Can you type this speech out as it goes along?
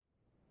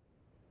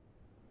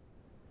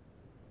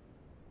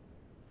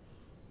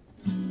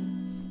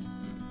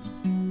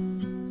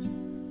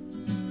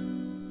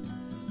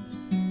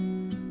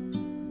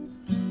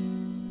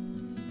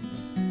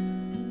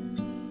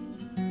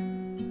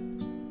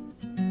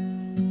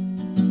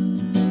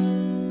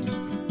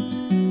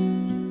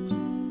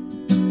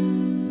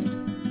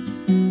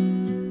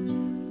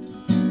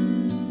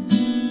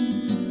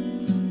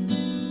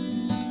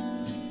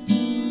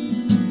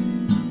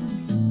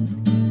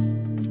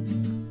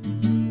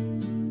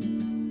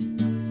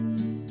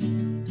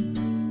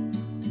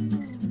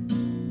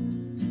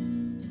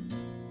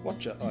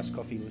future iced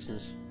coffee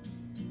listeners.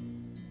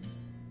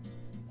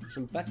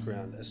 Some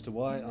background as to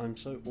why I'm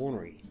so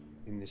ornery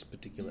in this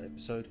particular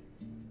episode,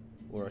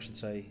 or I should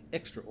say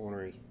extra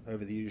ornery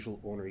over the usual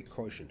ornery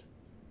quotient.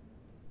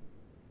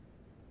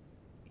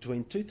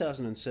 Between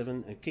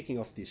 2007 and kicking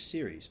off this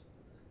series,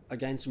 I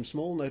gained some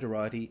small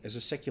notoriety as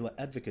a secular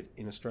advocate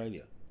in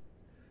Australia,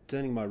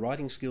 turning my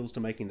writing skills to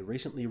making the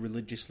recently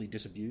religiously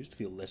disabused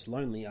feel less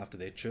lonely after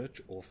their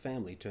church or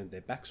family turned their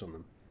backs on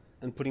them,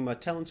 and putting my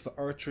talents for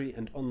oratory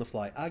and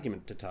on-the-fly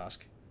argument to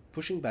task,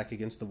 pushing back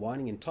against the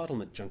whining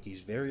entitlement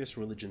junkies various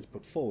religions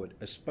put forward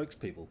as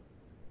spokespeople,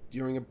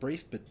 during a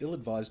brief but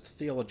ill-advised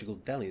theological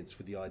dalliance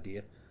with the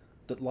idea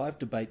that live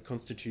debate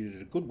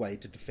constituted a good way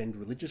to defend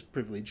religious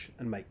privilege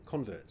and make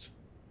converts.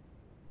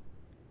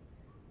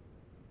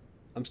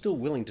 I'm still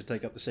willing to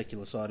take up the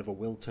secular side of a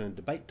well-turned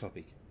debate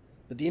topic,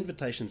 but the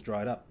invitations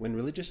dried up when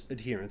religious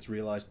adherents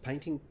realised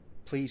painting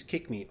 "Please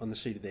kick me" on the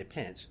seat of their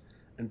pants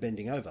and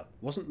bending over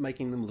wasn't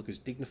making them look as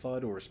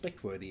dignified or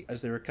respect-worthy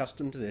as they're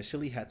accustomed to their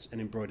silly hats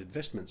and embroidered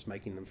vestments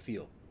making them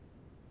feel.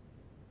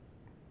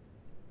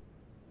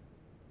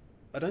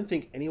 I don't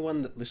think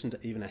anyone that listened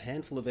to even a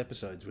handful of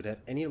episodes would have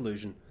any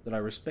illusion that I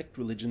respect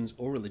religions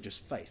or religious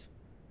faith.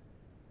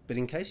 But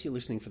in case you're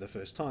listening for the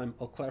first time,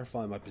 I'll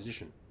clarify my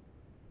position.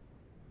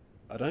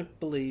 I don't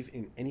believe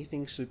in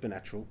anything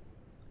supernatural.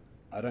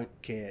 I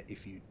don't care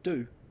if you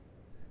do.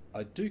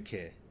 I do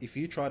care if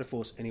you try to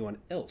force anyone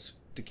else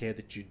to care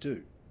that you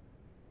do.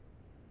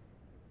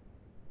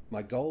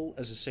 My goal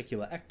as a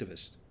secular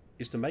activist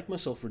is to make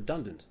myself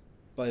redundant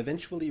by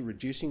eventually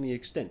reducing the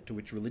extent to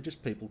which religious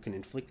people can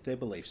inflict their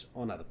beliefs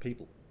on other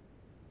people.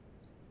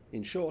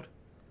 In short,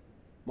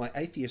 my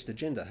atheist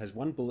agenda has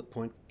one bullet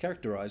point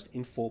characterised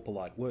in 4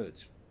 polite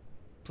words.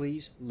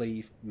 Please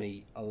leave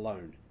me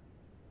alone.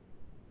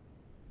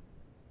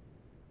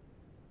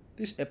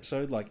 This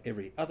episode, like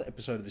every other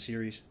episode of the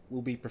series,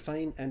 will be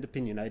profane and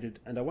opinionated,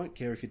 and I won't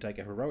care if you take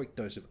a heroic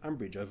dose of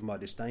umbrage over my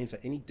disdain for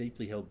any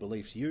deeply held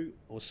beliefs you,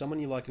 or someone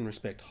you like and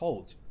respect,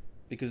 holds,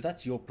 because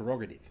that's your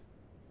prerogative.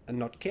 And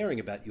not caring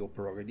about your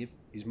prerogative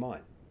is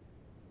mine.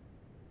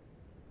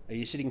 Are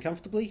you sitting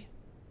comfortably?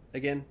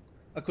 Again,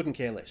 I couldn't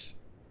care less.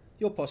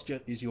 Your posture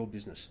is your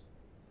business.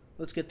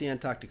 Let's get the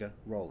Antarctica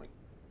rolling.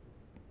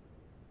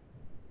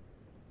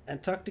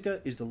 Antarctica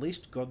is the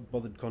least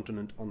God-bothered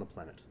continent on the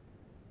planet.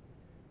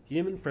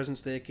 Human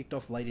presence there kicked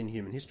off late in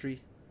human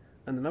history,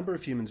 and the number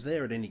of humans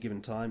there at any given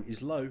time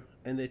is low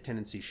and their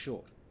tendencies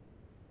short.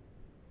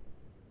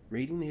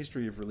 Reading the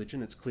history of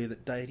religion, it's clear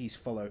that deities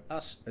follow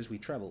us as we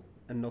travel,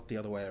 and not the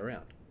other way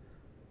around.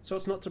 So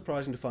it's not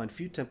surprising to find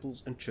few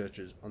temples and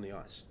churches on the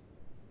ice.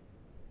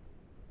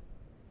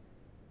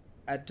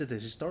 Add to the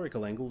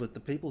historical angle that the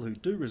people who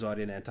do reside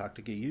in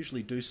Antarctica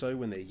usually do so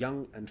when they're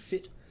young and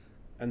fit,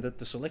 and that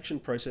the selection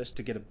process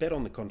to get a bed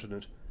on the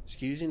continent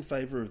skews in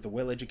favour of the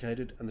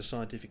well-educated and the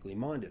scientifically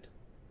minded,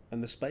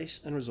 and the space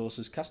and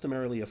resources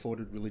customarily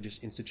afforded religious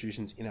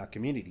institutions in our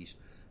communities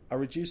are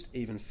reduced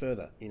even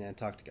further in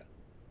Antarctica.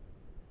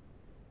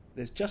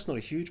 There's just not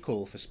a huge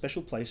call for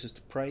special places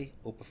to pray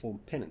or perform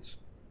penance,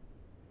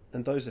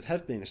 and those that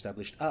have been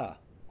established are,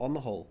 on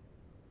the whole,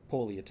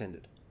 poorly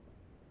attended.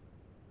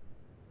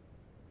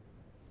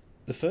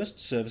 The first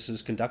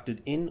services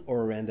conducted in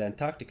or around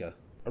Antarctica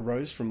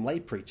arose from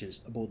lay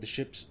preachers aboard the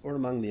ships or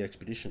among the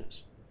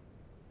expeditioners.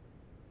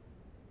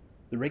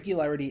 The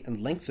regularity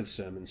and length of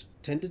sermons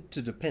tended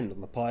to depend on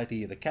the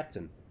piety of the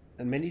captain,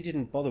 and many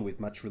didn't bother with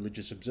much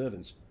religious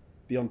observance,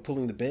 beyond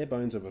pulling the bare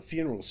bones of a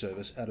funeral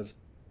service out of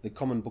the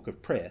Common Book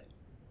of Prayer,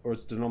 or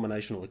its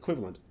denominational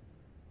equivalent,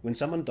 when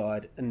someone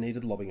died and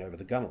needed lobbing over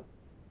the gunnel.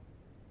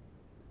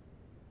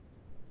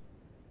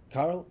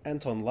 Carl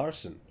Anton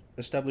Larsen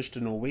established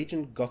a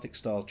Norwegian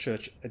Gothic-style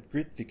church at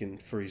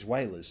Grytviken for his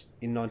whalers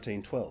in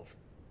 1912,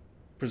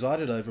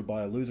 presided over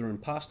by a Lutheran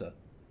pastor,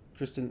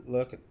 Christian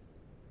Lerchen.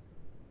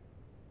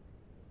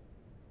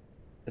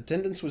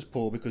 Attendance was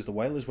poor because the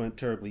whalers weren't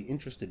terribly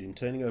interested in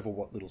turning over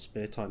what little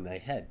spare time they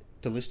had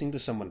to listening to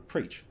someone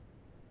preach,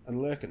 and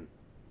Lerchen,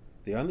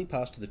 the only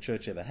pastor the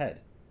church ever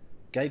had,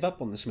 gave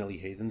up on the smelly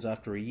heathens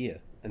after a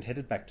year and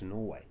headed back to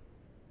Norway.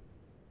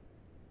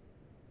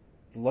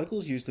 The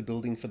locals used the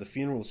building for the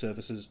funeral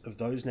services of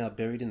those now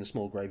buried in the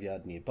small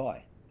graveyard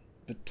nearby,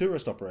 but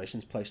tourist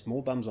operations placed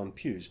more bums on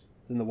pews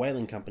than the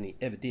whaling company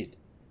ever did,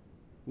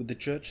 with the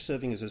church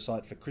serving as a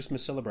site for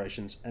Christmas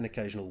celebrations and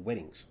occasional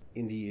weddings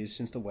in the years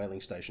since the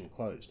whaling station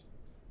closed.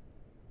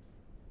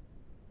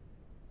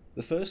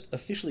 The first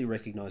officially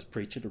recognised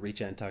preacher to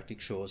reach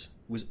Antarctic shores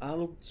was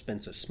Arnold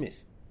Spencer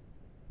Smith,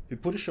 who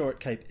put ashore at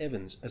Cape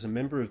Evans as a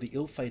member of the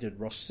ill-fated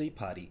Ross Sea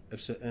Party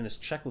of Sir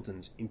Ernest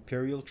Shackleton's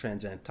Imperial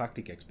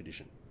Transantarctic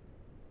Expedition.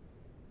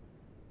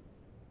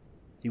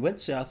 He went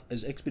south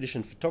as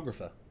expedition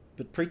photographer,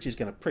 but preachers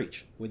going to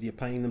preach, whether you're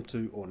paying them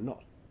to or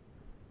not.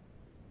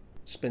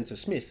 Spencer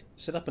Smith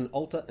set up an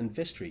altar and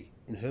vestry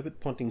in Herbert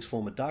Ponting's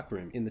former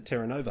darkroom in the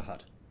Terra Nova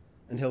hut,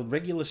 and held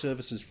regular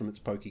services from its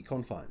pokey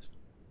confines.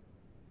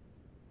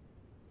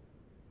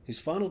 His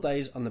final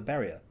days on the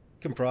Barrier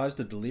comprised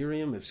a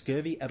delirium of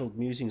scurvy-addled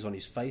musings on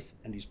his faith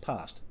and his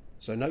past,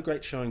 so no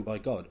great showing by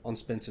God on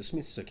Spencer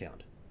Smith's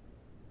account.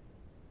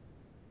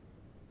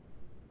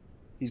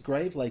 His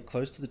grave lay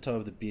close to the toe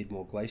of the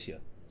Beardmore Glacier,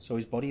 so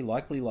his body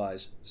likely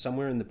lies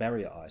somewhere in the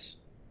barrier ice,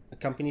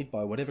 accompanied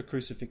by whatever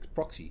crucifix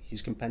proxy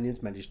his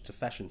companions managed to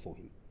fashion for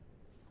him.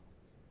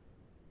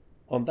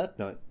 On that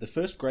note, the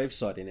first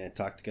gravesite in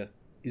Antarctica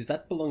is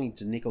that belonging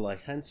to Nikolai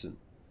Hansen,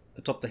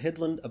 atop the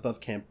headland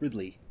above Camp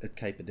Ridley at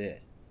Cape Adare.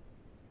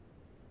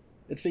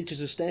 It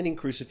features a standing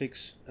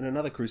crucifix and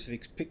another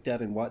crucifix picked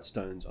out in white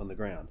stones on the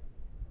ground.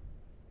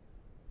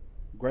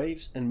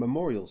 Graves and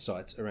memorial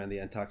sites around the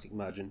Antarctic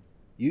margin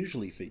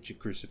usually feature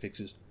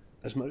crucifixes,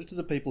 as most of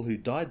the people who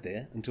died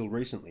there until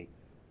recently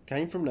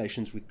came from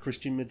nations with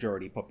Christian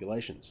majority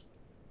populations.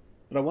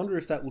 But I wonder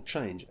if that will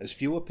change as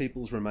fewer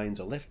people's remains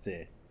are left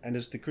there and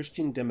as the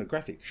Christian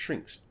demographic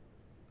shrinks,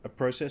 a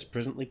process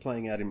presently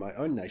playing out in my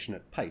own nation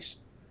at pace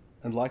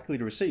and likely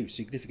to receive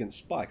significant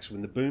spikes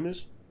when the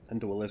boomers, and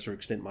to a lesser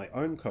extent my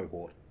own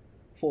cohort,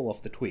 fall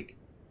off the twig.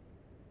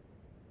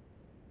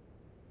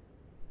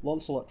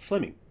 Lancelot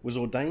Fleming was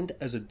ordained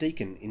as a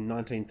deacon in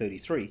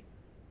 1933,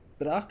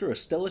 but after a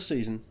stellar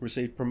season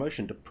received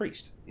promotion to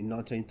priest in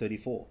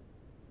 1934.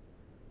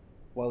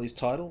 While his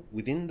title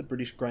within the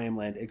British Graham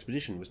Land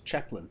expedition was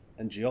chaplain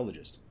and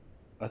geologist,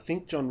 I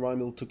think John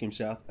Rymil took him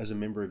south as a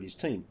member of his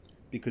team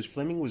because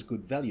Fleming was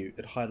good value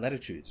at high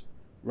latitudes,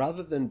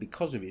 rather than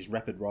because of his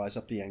rapid rise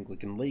up the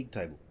Anglican League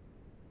table.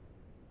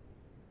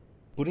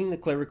 Putting the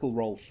clerical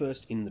role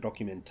first in the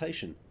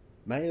documentation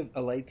may have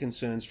allayed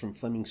concerns from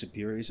Fleming's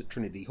superiors at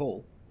Trinity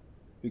Hall,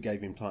 who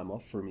gave him time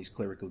off from his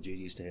clerical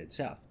duties to head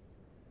south,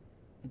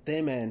 that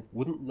their man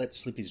wouldn't let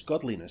slip his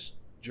godliness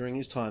during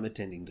his time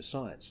attending to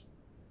science.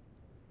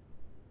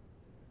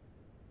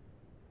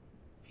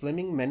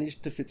 Fleming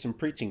managed to fit some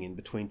preaching in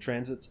between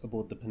transits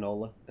aboard the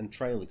Penola and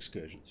trail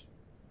excursions.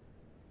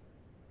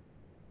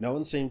 No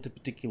one seemed to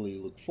particularly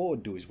look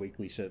forward to his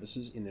weekly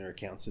services in their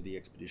accounts of the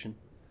expedition,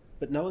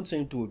 but no one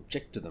seemed to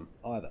object to them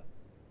either,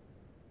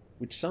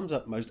 which sums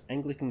up most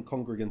Anglican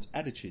congregants'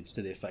 attitudes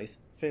to their faith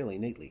fairly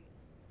neatly.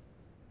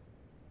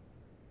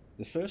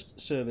 The first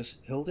service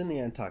held in the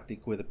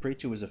Antarctic where the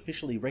preacher was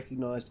officially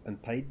recognised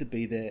and paid to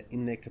be there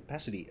in their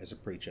capacity as a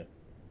preacher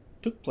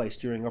took place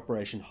during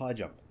Operation High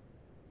Jump.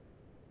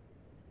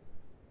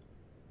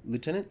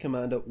 Lieutenant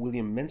Commander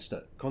William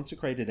Menster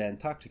consecrated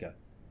Antarctica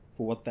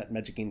for what that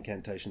magic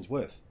incantation's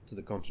worth to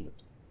the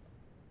continent.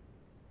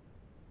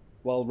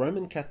 While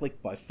Roman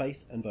Catholic by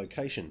faith and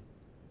vocation,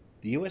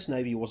 the US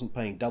Navy wasn't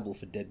paying double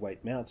for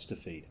deadweight mouths to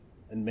feed,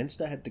 and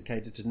Menster had to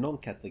cater to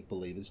non-Catholic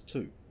believers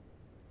too,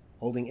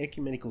 holding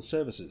ecumenical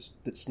services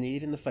that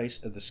sneered in the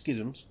face of the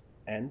schisms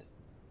and,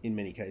 in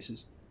many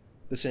cases,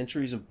 the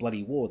centuries of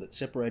bloody war that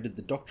separated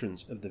the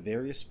doctrines of the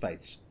various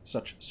faiths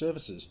such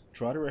services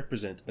try to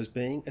represent as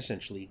being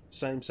essentially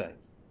same-same.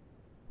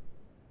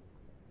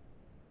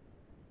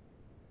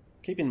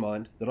 Keep in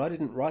mind that I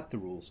didn't write the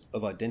rules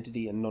of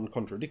identity and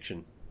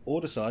non-contradiction,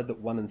 or decide that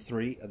 1 and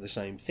 3 are the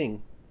same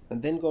thing,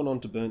 and then gone on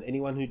to burn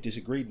anyone who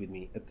disagreed with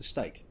me at the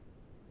stake.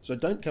 So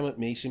don't come at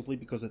me simply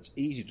because it's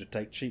easy to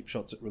take cheap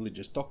shots at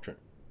religious doctrine.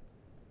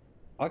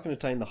 I can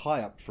attain the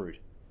high up fruit,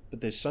 but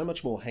there's so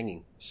much more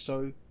hanging,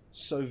 so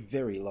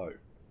very low.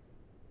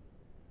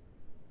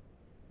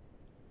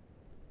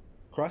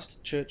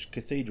 Christ Church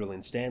Cathedral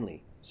in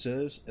Stanley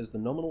serves as the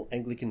nominal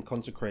Anglican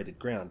consecrated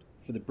ground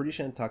for the British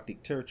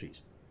Antarctic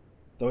Territories,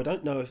 though I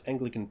don't know if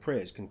Anglican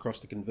prayers can cross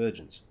the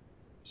convergence,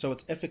 so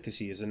its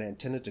efficacy as an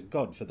antenna to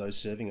God for those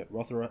serving at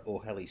Rothera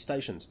or Halley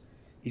stations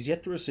is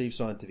yet to receive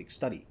scientific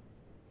study,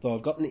 though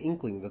I've got an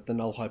inkling that the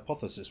null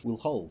hypothesis will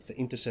hold for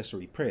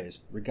intercessory prayers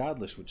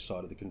regardless which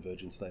side of the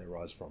convergence they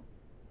arise from.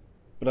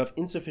 But I've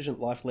insufficient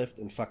life left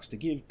and fucks to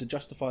give to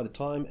justify the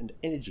time and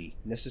energy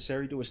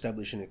necessary to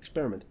establish an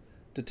experiment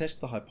to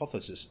test the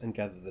hypothesis and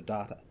gather the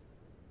data.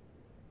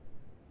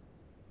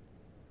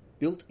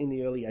 Built in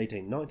the early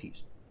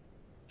 1890s,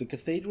 the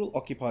cathedral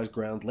occupies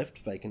ground left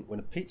vacant when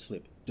a peat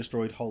slip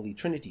destroyed Holy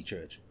Trinity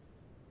Church,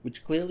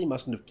 which clearly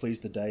mustn't have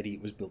pleased the deity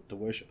it was built to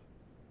worship.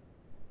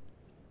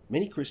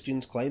 Many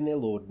Christians claim their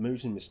Lord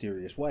moves in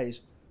mysterious ways,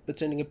 but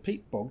sending a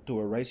peat bog to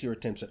erase your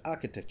attempts at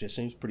architecture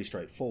seems pretty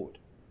straightforward.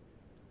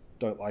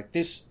 Don't like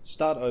this,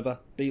 start over,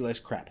 be less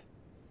crap.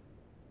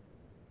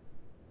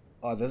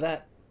 Either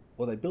that,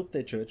 or they built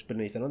their church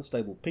beneath an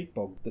unstable peat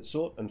bog that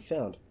sought and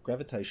found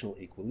gravitational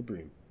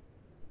equilibrium.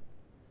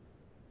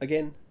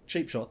 Again,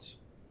 cheap shots,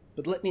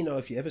 but let me know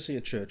if you ever see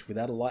a church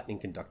without a lightning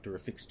conductor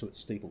affixed to its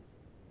steeple.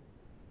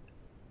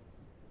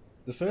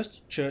 The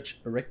first church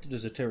erected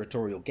as a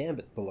territorial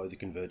gambit below the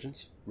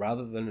convergence,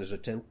 rather than as an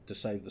attempt to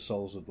save the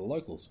souls of the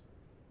locals,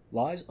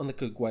 lies on the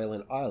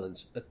Kerguelen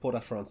Islands at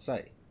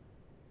Port-au-Français.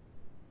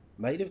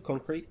 Made of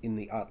concrete in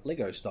the Art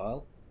Lego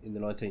style in the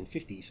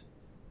 1950s,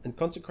 and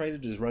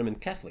consecrated as Roman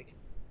Catholic,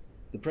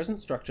 the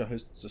present structure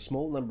hosts a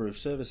small number of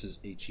services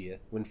each year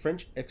when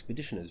French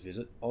expeditioners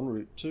visit en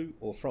route to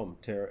or from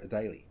Terre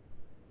Adélie.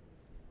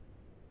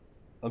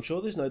 I'm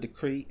sure there's no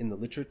decree in the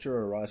literature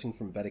arising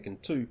from Vatican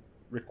II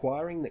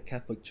requiring that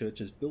Catholic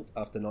churches built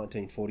after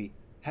 1940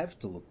 have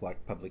to look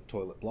like public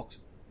toilet blocks,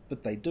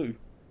 but they do,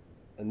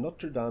 and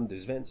Notre Dame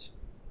des Vents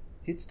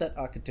hits that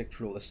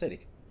architectural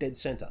aesthetic dead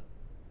centre,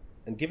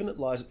 and given it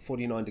lies at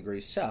 49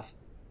 degrees south,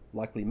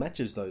 likely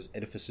matches those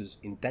edifices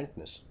in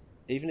dankness,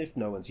 even if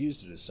no one's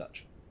used it as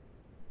such.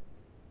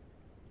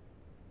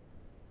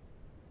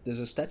 There's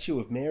a statue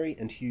of Mary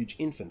and huge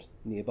infant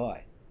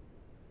nearby.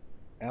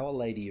 Our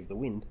Lady of the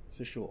Wind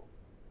for sure.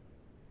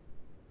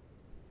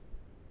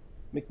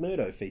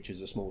 McMurdo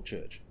features a small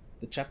church,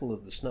 the Chapel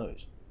of the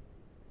Snows.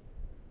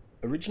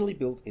 Originally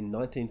built in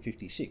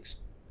 1956,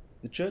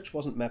 the church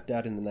wasn't mapped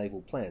out in the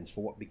naval plans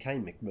for what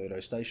became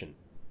McMurdo Station,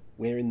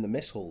 wherein the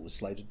mess hall was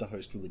slated to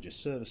host religious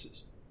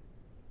services.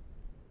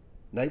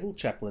 Naval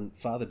Chaplain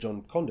Father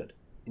John Condit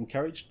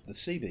encouraged the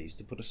Seabees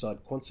to put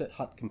aside Quonset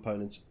hut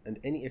components and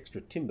any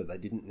extra timber they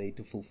didn't need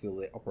to fulfil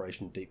their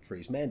Operation Deep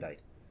Freeze mandate,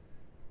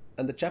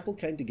 and the chapel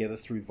came together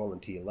through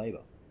volunteer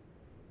labour.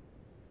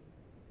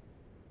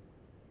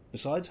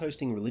 Besides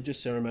hosting religious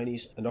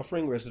ceremonies and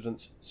offering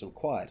residents some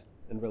quiet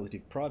and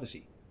relative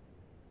privacy,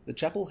 the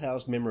chapel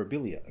housed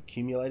memorabilia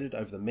accumulated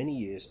over the many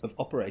years of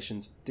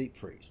Operations Deep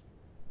Freeze.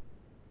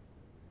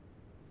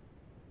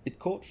 It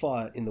caught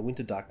fire in the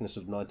winter darkness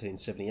of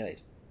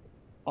 1978,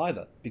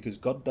 either because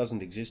God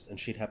doesn't exist and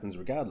shit happens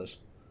regardless,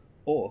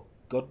 or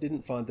God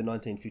didn't find the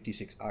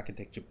 1956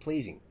 architecture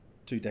pleasing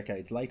 2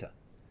 decades later,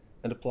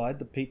 and applied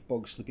the peat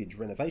bog slippage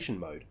renovation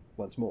mode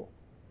once more.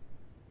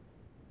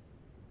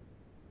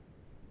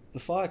 The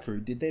fire crew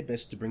did their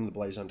best to bring the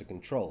blaze under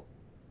control,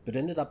 but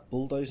ended up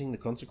bulldozing the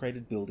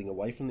consecrated building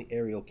away from the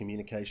aerial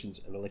communications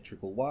and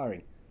electrical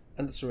wiring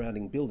and the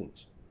surrounding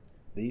buildings,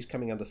 these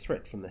coming under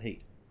threat from the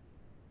heat.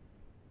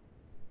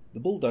 The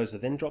bulldozer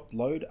then dropped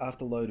load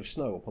after load of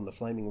snow upon the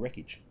flaming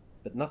wreckage,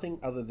 but nothing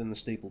other than the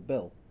steeple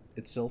bell,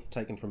 itself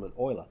taken from an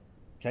oiler,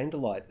 came to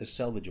light as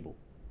salvageable.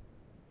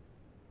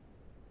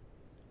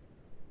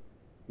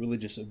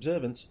 Religious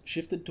observance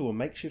shifted to a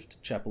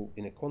makeshift chapel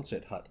in a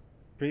Quonset hut,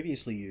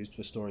 previously used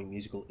for storing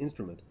musical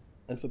instrument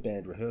and for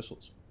band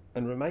rehearsals,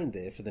 and remained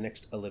there for the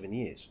next 11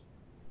 years.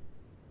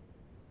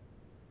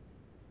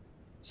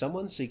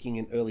 Someone seeking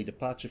an early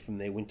departure from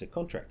their winter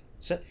contract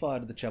set fire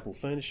to the chapel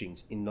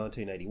furnishings in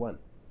 1981,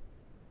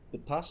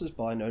 but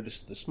passers-by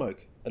noticed the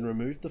smoke and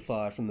removed the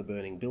fire from the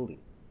burning building.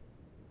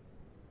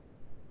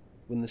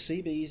 When the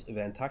Seabees of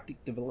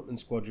Antarctic Development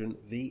Squadron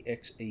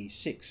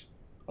VXE-6,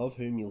 of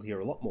whom you'll hear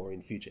a lot more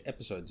in future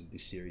episodes of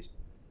this series,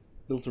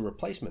 built a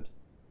replacement,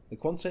 the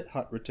Quonset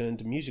hut returned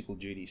to musical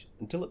duties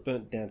until it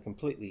burnt down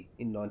completely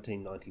in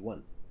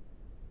 1991.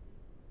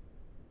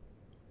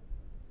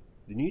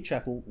 The new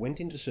chapel went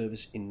into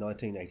service in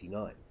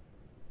 1989.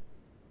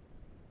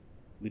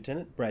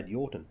 Lieutenant Brad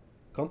Yorton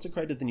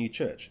consecrated the new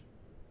church,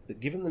 but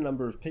given the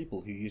number of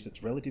people who use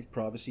its relative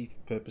privacy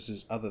for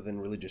purposes other than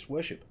religious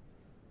worship,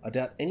 I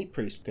doubt any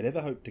priest could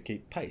ever hope to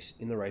keep pace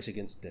in the race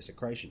against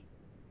desecration.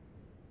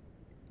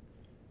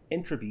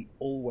 Entropy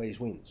always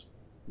wins,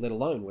 let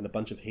alone when a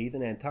bunch of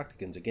heathen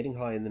Antarcticans are getting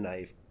high in the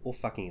nave or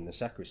fucking in the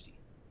sacristy.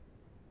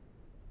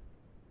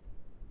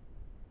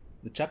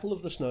 The Chapel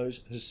of the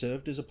Snows has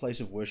served as a place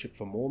of worship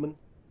for Mormon,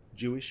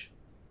 Jewish,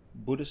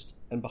 Buddhist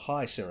and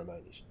Baha'i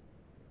ceremonies,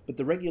 but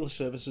the regular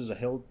services are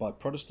held by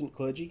Protestant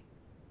clergy,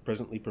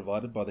 presently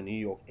provided by the New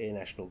York Air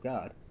National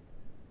Guard,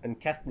 and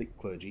Catholic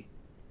clergy,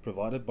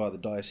 provided by the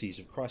Diocese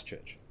of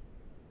Christchurch.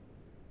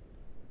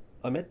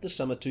 I met the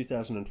summer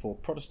 2004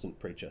 Protestant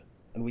preacher,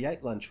 and we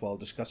ate lunch while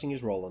discussing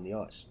his role on the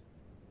ice.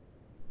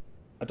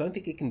 I don't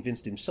think he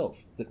convinced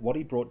himself that what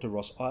he brought to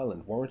Ross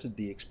Island warranted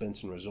the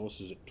expense and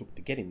resources it took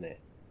to get him there.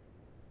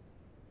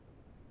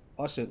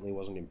 I certainly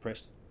wasn't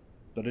impressed,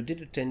 but I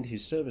did attend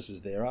his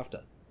services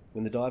thereafter,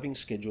 when the diving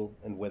schedule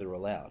and weather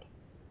allowed,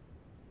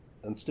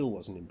 and still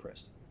wasn't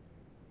impressed.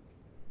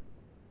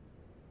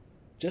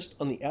 Just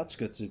on the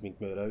outskirts of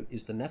McMurdo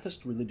is the naffest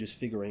religious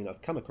figurine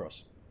I've come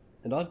across,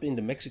 and I've been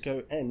to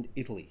Mexico and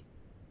Italy.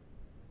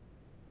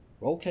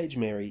 Roll Cage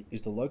Mary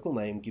is the local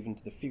name given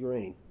to the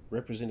figurine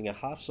representing a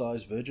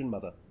half-size Virgin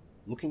Mother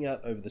looking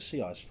out over the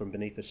sea ice from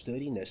beneath a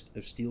sturdy nest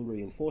of steel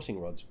reinforcing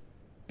rods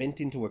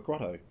bent into a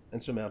grotto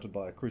and surmounted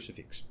by a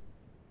crucifix.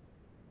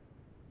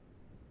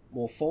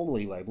 More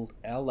formally labelled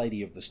Our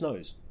Lady of the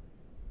Snows,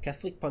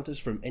 Catholic punters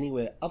from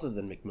anywhere other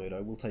than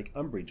McMurdo will take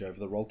umbrage over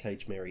the Roll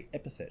Cage Mary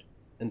epithet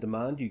and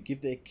demand you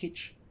give their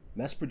kitsch,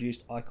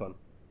 mass-produced icon,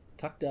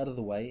 tucked out of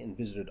the way and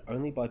visited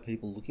only by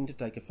people looking to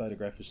take a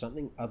photograph of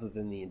something other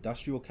than the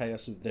industrial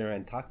chaos of their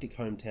Antarctic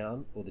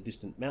hometown or the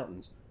distant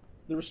mountains,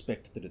 the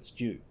respect that it's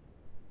due.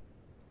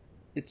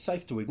 It's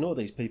safe to ignore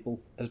these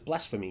people, as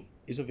blasphemy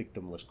is a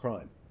victimless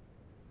crime.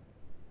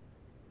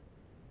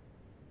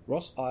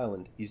 Ross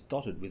Island is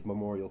dotted with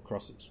memorial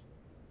crosses.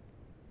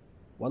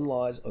 One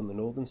lies on the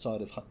northern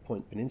side of Hut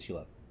Point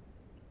Peninsula,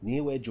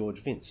 near where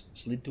George Vince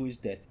slid to his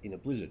death in a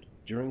blizzard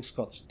during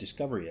Scott's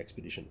Discovery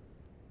expedition.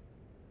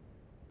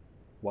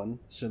 One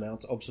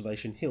surmounts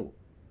Observation Hill,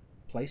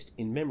 placed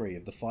in memory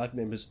of the 5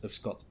 members of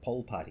Scott's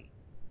Pole Party.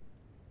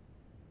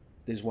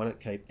 There's one at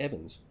Cape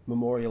Evans,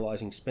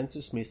 memorialising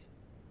Spencer Smith,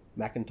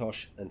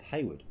 McIntosh and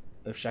Hayward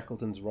of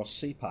Shackleton's Ross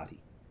Sea Party.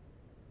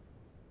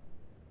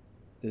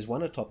 There's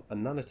one atop a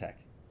Nunatak,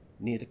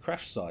 near the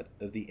crash site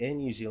of the Air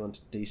New Zealand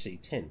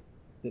DC-10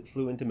 that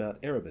flew into Mount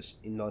Erebus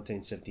in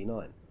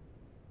 1979.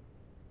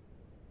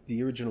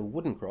 The original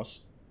wooden cross,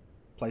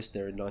 placed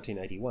there in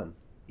 1981,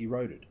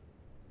 eroded,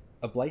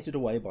 ablated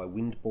away by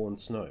wind-borne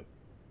snow.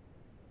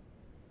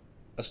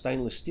 A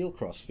stainless steel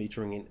cross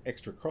featuring an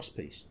extra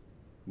crosspiece,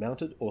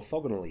 mounted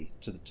orthogonally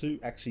to the two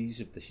axes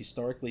of the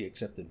historically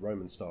accepted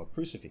Roman-style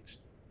crucifix,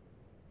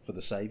 for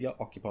the Saviour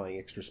occupying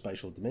extra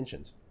spatial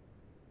dimensions,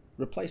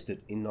 replaced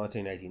it in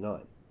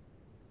 1989.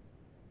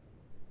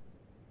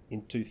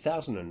 In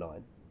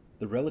 2009,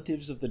 the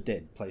relatives of the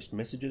dead placed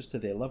messages to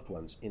their loved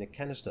ones in a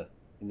canister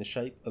in the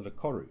shape of a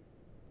koru,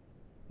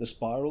 the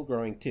spiral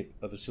growing tip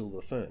of a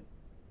silver fern,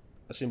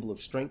 a symbol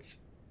of strength,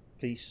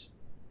 peace,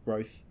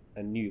 growth,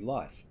 and new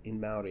life in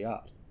Maori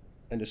art,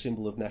 and a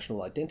symbol of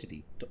national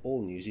identity to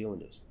all New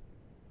Zealanders.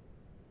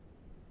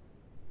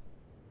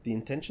 The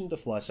intention to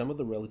fly some of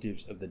the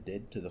relatives of the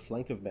dead to the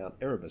flank of Mount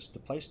Erebus to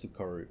place the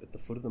koru at the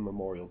foot of the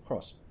memorial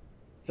cross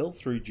fell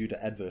through due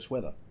to adverse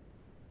weather,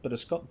 but a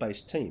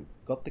Scott-based team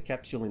got the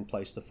capsule in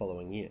place the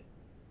following year.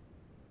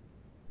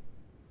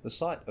 The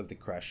site of the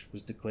crash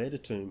was declared a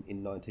tomb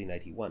in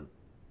 1981,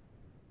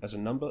 as a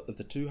number of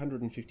the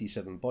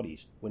 257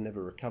 bodies were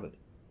never recovered,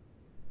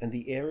 and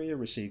the area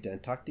received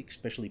Antarctic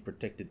Specially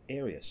Protected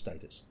Area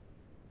status.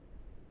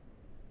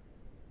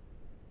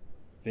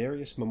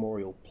 Various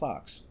memorial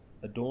plaques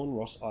adorn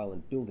Ross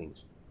Island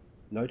buildings,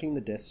 noting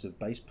the deaths of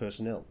base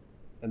personnel,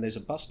 and there's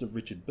a bust of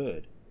Richard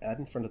Byrd out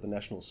in front of the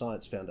National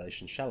Science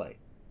Foundation chalet,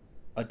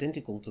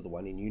 identical to the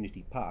one in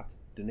Unity Park,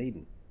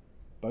 Dunedin,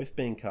 both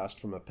being cast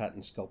from a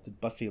pattern sculpted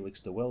by Felix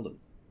de Weldon,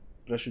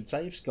 but I should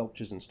save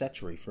sculptures and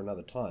statuary for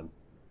another time,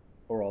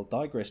 or I'll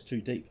digress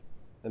too deep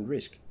and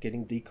risk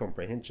getting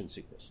decomprehension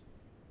sickness.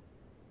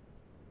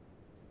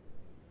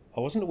 I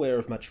wasn't aware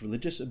of much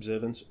religious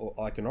observance or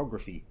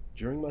iconography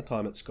during my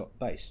time at Scott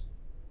Base,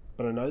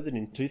 but I know that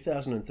in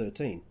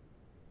 2013,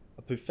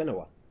 a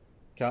pūwhenua,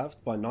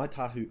 carved by Ngāi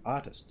Tahu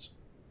artists,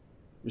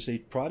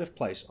 received pride of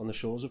place on the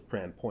shores of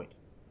Pram Point.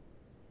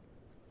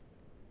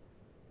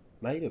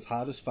 Made of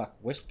hard as fuck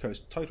West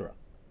Coast totara,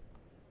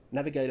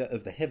 Navigator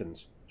of the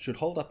Heavens should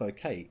hold up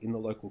okay in the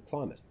local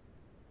climate,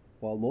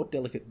 while more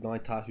delicate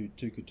Ngāi Tahu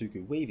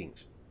tukutuku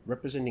weavings,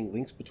 representing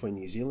links between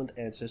New Zealand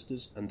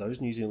ancestors and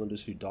those New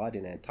Zealanders who died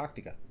in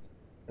Antarctica,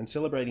 and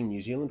celebrating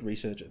New Zealand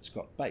research at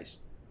Scott Base,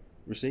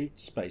 received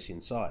space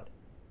inside.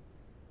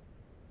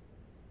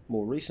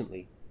 More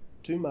recently,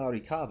 two Maori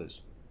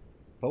carvers,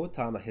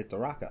 Poatama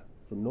Hetaraka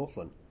from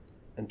Northland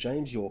and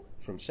James York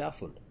from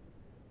Southland,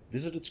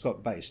 visited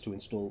Scott Base to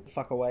install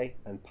whakawai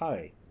and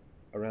pare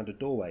around a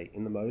doorway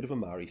in the mode of a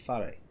Māori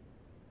whare.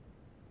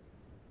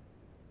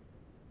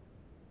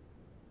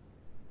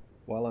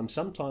 While I'm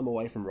some time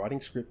away from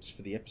writing scripts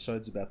for the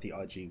episodes about the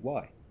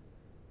IGY,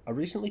 I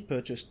recently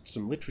purchased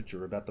some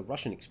literature about the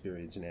Russian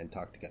experience in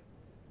Antarctica,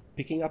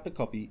 picking up a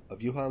copy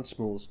of Johann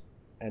Smull's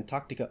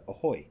Antarctica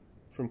Ahoy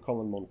from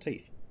Colin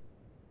Monteith.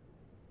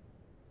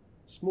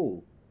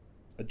 Smull,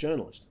 a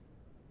journalist,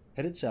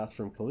 headed south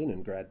from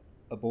Kaliningrad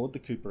aboard the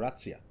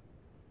Kuparatsia.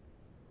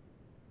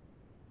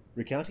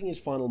 Recounting his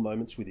final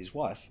moments with his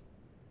wife,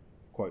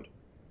 quote,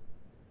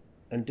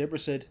 "And Deborah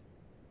said,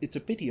 'It's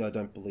a pity I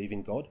don't believe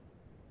in God.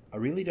 I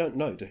really don't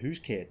know to whose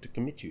care to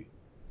commit you.'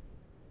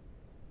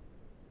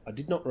 I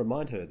did not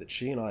remind her that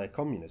she and I are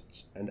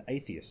communists and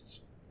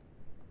atheists,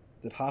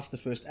 that half the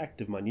first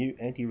act of my new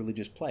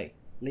anti-religious play,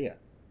 Lear,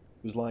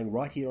 was lying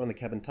right here on the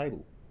cabin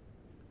table,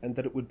 and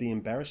that it would be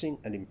embarrassing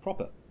and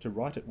improper to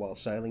write it while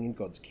sailing in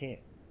God's care.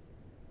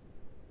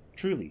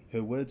 Truly,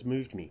 her words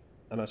moved me,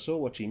 and I saw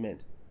what she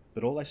meant,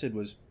 but all I said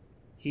was,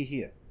 'Hear,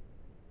 hear.'"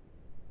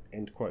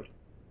 End quote.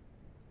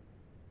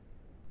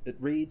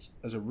 It reads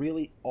as a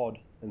really odd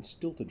and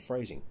stilted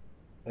phrasing,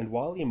 and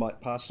while you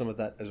might pass some of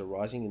that as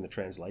arising in the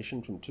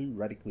translation from two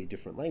radically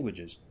different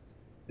languages,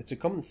 it's a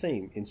common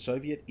theme in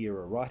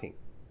Soviet-era writing,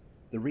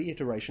 the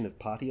reiteration of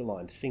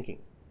party-aligned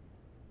thinking.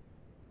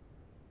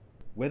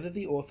 Whether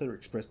the author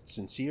expressed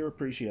sincere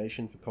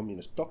appreciation for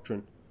communist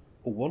doctrine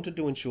or wanted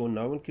to ensure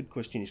no one could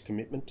question his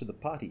commitment to the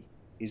party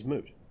is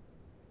moot.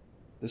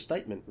 The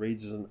statement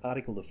reads as an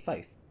article of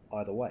faith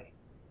either way.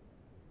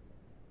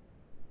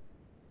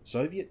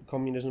 Soviet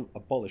communism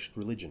abolished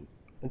religion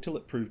until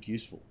it proved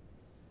useful.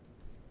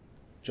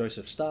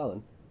 Joseph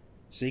Stalin,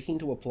 seeking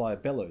to apply a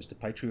bellows to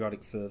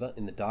patriotic fervour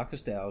in the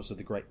darkest hours of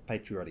the Great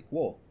Patriotic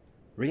War,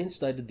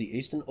 reinstated the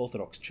Eastern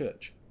Orthodox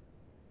Church,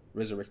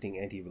 resurrecting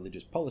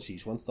anti-religious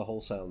policies once the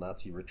wholesale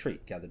Nazi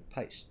retreat gathered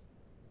pace.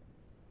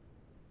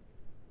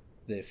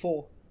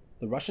 Therefore,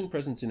 the Russian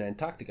presence in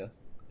Antarctica,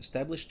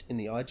 established in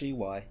the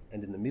IGY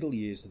and in the middle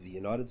years of the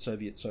United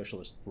Soviet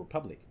Socialist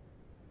Republic,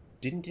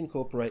 didn't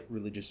incorporate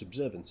religious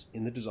observance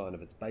in the design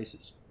of its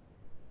bases.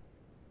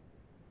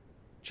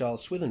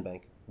 Charles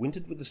Swithenbank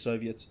wintered with the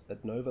Soviets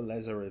at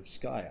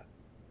Novolazarevskaya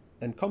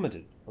and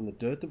commented on the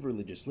dearth of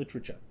religious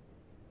literature,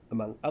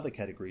 among other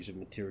categories of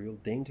material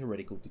deemed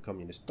heretical to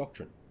communist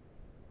doctrine.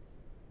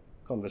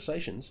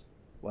 Conversations,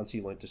 once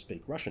he learnt to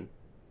speak Russian,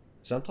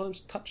 sometimes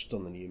touched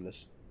on the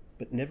numinous,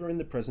 but never in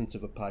the presence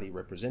of a party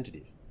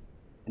representative,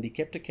 and he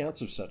kept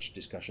accounts of such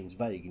discussions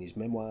vague in his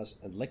memoirs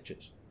and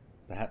lectures,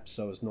 perhaps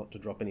so as not to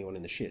drop anyone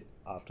in the shit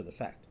after the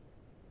fact.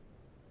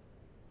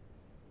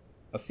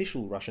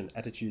 Official Russian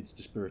attitudes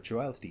to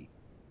spirituality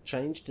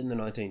changed in the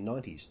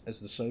 1990s as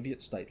the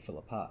Soviet state fell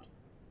apart.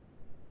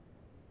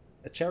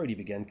 A charity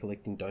began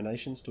collecting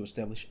donations to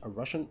establish a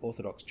Russian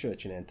Orthodox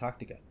church in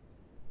Antarctica,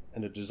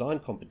 and a design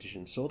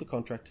competition saw the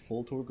contract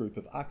fall to a group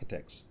of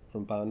architects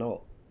from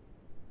Barnaul.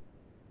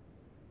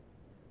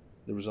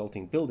 The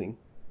resulting building,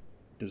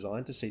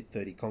 designed to seat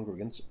 30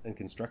 congregants and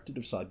constructed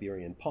of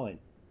Siberian pine,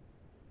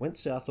 went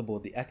south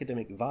aboard the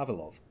Academic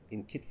Vavilov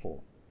in kit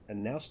form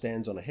and now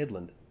stands on a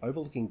headland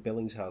overlooking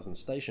Bellingshausen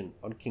Station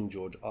on King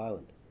George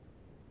Island.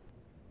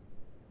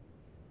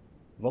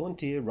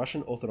 Volunteer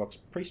Russian Orthodox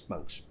priest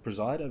monks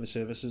preside over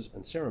services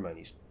and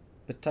ceremonies,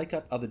 but take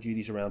up other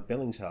duties around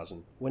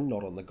Bellingshausen when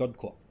not on the God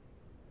Clock.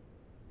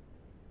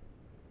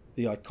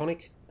 The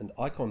iconic and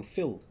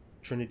icon-filled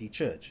Trinity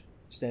Church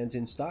stands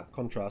in stark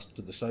contrast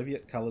to the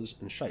Soviet colours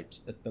and shapes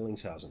at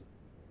Bellingshausen,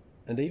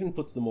 and even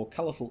puts the more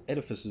colourful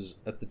edifices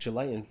at the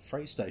Chilean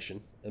Frey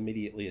Station,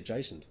 immediately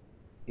adjacent,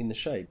 in the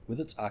shade with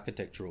its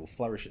architectural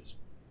flourishes.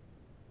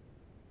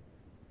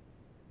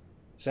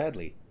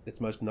 Sadly, its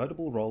most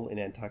notable role in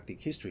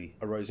Antarctic history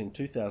arose in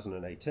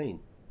 2018,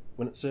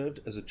 when it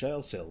served as a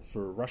jail cell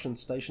for a Russian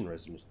station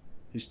resident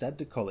who stabbed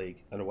a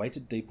colleague and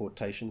awaited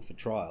deportation for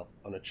trial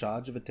on a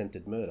charge of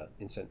attempted murder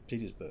in St.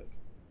 Petersburg.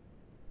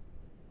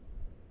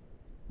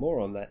 More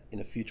on that in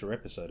a future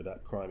episode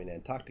about crime in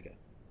Antarctica.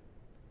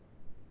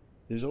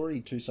 There's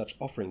already 2 such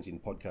offerings in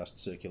podcast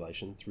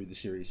circulation through the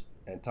series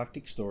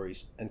Antarctic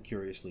Stories and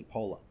Curiously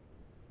Polar.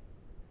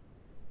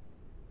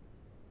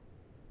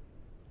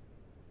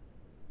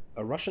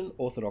 A Russian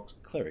Orthodox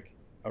cleric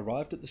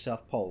arrived at the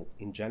South Pole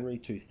in January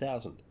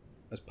 2000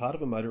 as part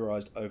of a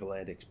motorised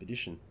overland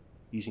expedition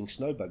using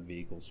snowbug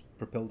vehicles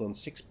propelled on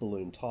 6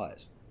 balloon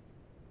tyres.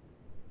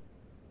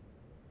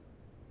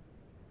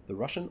 The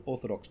Russian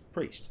Orthodox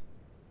priest,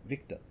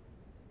 Viktor,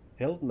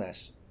 held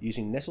Mass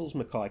using Nestle's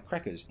Mackay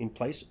crackers in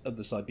place of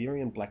the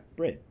Siberian black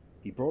bread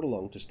he brought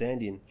along to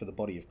stand in for the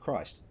body of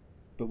Christ,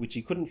 but which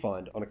he couldn't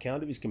find on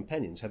account of his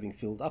companions having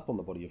filled up on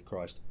the body of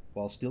Christ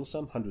while still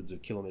some hundreds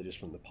of kilometres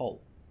from the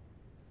pole.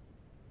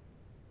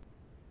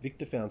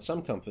 Viktor found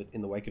some comfort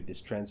in the wake of this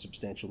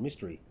transubstantial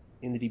mystery,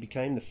 in that he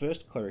became the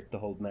first cleric to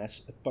hold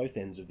Mass at both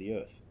ends of the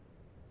earth,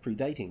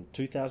 predating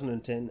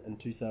 2010 and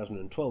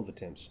 2012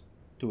 attempts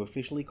to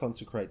officially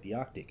consecrate the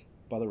Arctic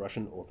by the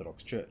Russian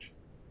Orthodox Church.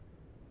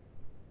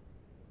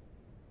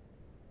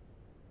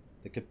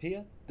 The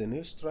Capilla de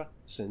Nuestra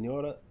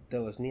Senora de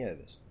las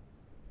Nieves,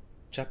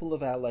 Chapel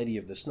of Our Lady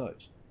of the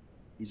Snows,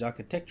 is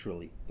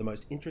architecturally the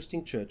most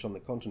interesting church on the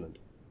continent,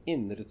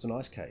 in that it's an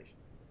ice cave.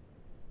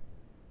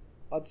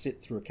 I'd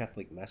sit through a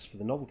Catholic Mass for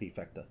the novelty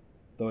factor,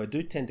 though I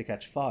do tend to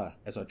catch fire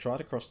as I try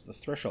to cross the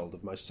threshold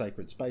of most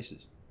sacred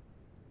spaces,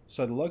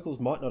 so the locals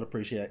might not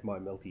appreciate my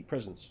melty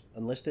presence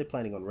unless they're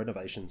planning on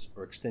renovations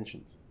or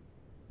extensions.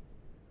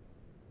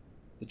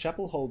 The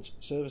chapel holds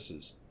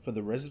services for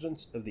the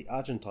residents of the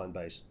Argentine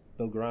base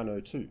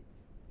Belgrano II,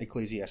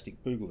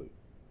 Ecclesiastic Boogaloo.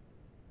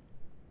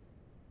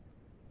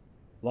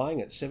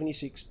 Lying at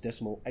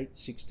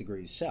 76.86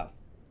 degrees south,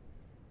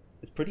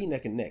 it's pretty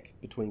neck and neck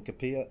between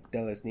Capilla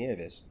de las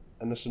Nieves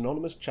and the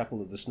synonymous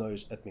Chapel of the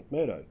Snows at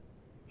McMurdo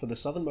for the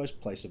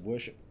southernmost place of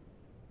worship.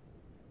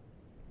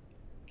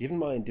 Given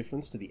my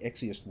indifference to the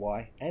Exiest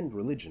why and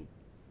religion,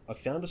 I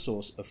found a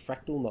source of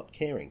fractal not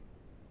caring,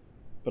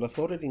 but I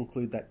thought I'd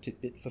include that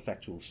tidbit for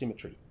factual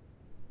symmetry.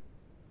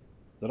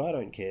 That I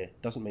don't care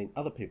doesn't mean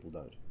other people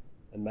don't,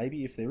 and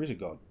maybe if there is a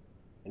God,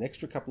 an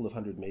extra couple of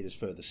 100 metres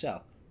further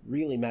south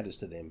really matters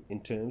to them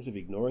in terms of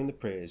ignoring the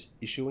prayers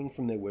issuing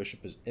from their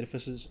worshippers'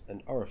 edifices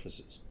and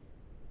orifices.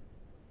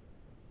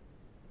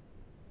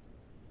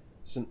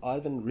 St.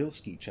 Ivan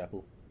Rilski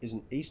Chapel is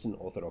an Eastern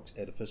Orthodox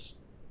edifice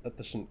at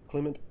the St.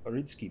 Clement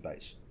Oridsky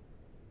base,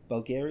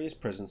 Bulgaria's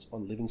presence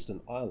on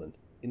Livingston Island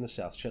in the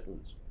South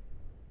Shetlands.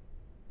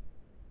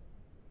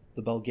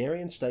 The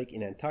Bulgarian stake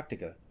in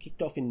Antarctica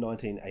kicked off in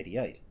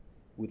 1988,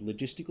 with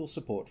logistical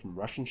support from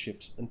Russian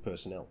ships and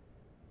personnel.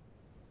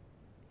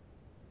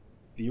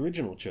 The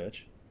original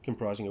church,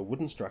 comprising a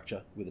wooden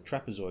structure with a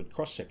trapezoid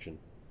cross-section,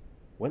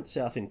 went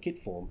south in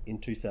kit form in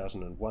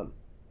 2001.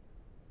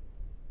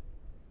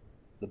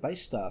 The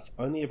base staff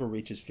only ever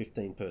reaches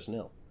 15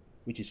 personnel,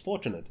 which is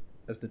fortunate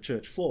as the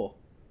church floor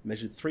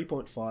measured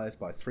 3.5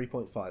 by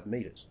 3.5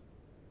 metres,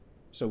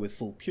 so with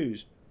full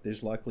pews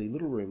there's likely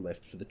little room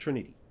left for the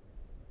Trinity.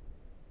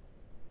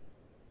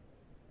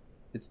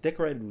 It's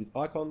decorated with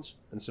icons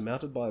and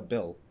surmounted by a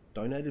bell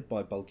donated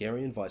by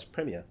Bulgarian Vice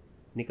Premier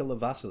Nikola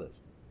Vasilev,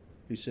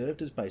 who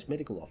served as base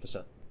medical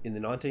officer in the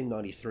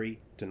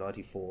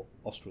 1993-94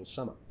 Austral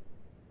summer.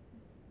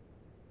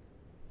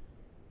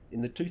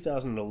 In the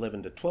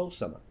 2011-12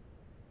 summer,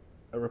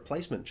 a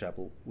replacement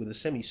chapel with a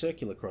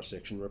semicircular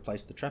cross-section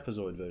replaced the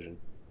trapezoid version,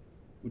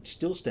 which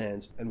still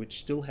stands and which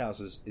still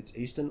houses its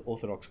Eastern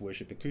Orthodox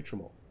worship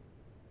accoutrement.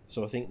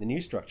 So I think the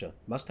new structure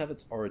must have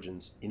its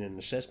origins in an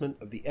assessment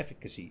of the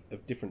efficacy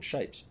of different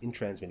shapes in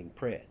transmitting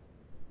prayer.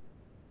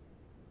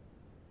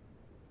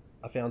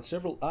 I found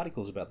several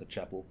articles about the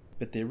chapel,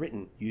 but they're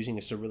written using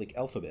a Cyrillic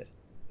alphabet,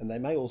 and they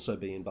may also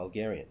be in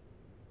Bulgarian.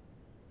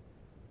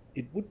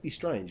 It would be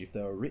strange if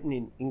they were written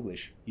in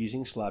English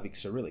using Slavic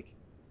Cyrillic,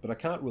 but I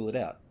can't rule it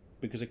out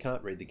because I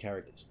can't read the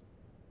characters.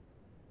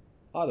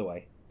 Either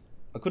way,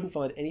 I couldn't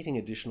find anything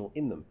additional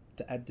in them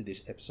to add to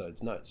this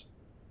episode's notes.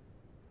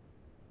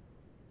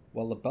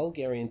 While the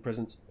Bulgarian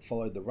presence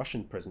followed the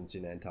Russian presence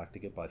in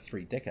Antarctica by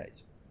 3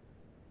 decades,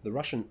 the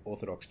Russian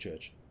Orthodox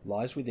Church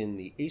lies within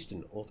the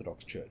Eastern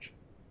Orthodox Church,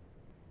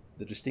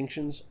 the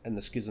distinctions and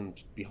the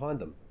schisms behind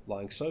them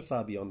lying so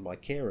far beyond my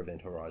care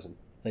event horizon,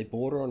 they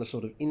border on a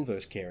sort of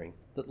inverse caring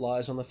that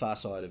lies on the far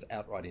side of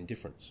outright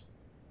indifference.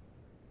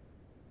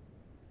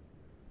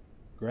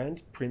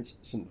 Grand Prince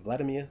St.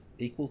 Vladimir,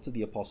 equal to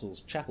the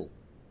Apostles' Chapel,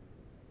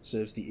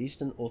 serves the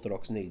Eastern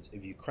Orthodox needs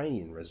of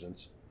Ukrainian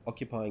residents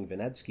occupying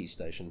Venadsky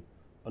Station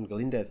on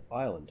Galindev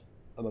Island,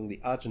 among the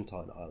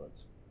Argentine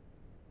Islands.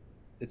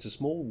 It's a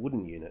small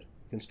wooden unit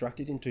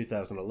constructed in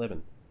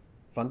 2011,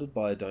 funded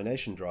by a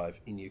donation drive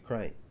in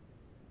Ukraine.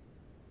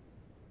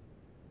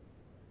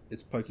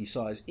 Its pokey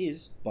size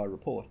is, by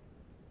report,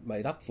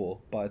 made up for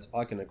by its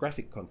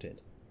iconographic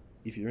content,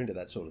 if you're into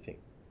that sort of thing.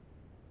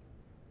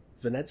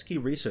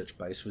 Venadsky Research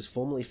Base was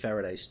formerly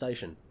Faraday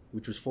Station,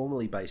 which was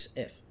formerly Base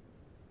F,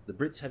 the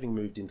Brits having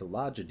moved into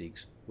larger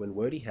digs when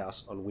Wordie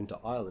House on Winter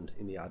Island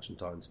in the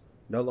Argentines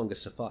no longer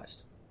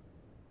sufficed.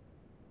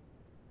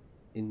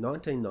 In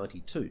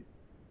 1992,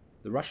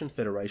 the Russian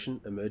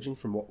Federation, emerging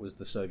from what was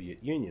the Soviet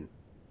Union,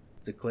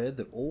 declared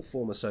that all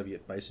former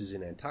Soviet bases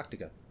in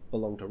Antarctica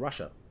belonged to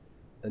Russia,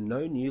 and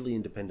no newly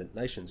independent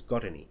nations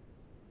got any,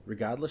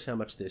 regardless how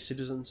much their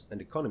citizens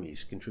and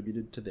economies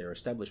contributed to their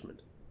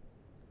establishment.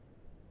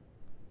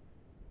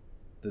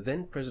 The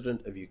then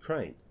President of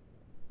Ukraine,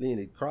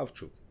 Leonid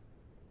Kravchuk,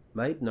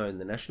 made known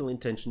the national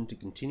intention to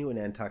continue in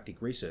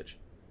Antarctic research,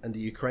 and the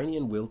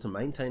Ukrainian will to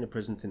maintain a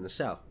presence in the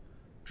south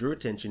drew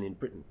attention in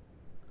Britain,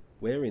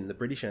 wherein the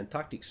British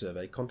Antarctic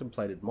Survey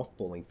contemplated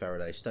mothballing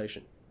Faraday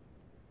Station.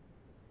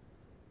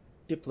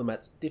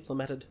 Diplomats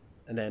diplomated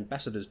and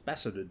ambassadors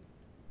bassaded,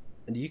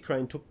 and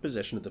Ukraine took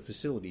possession of the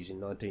facilities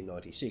in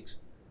 1996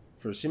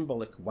 for a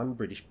symbolic £1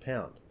 British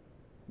pound,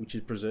 which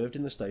is preserved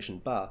in the station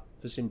bar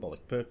for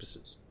symbolic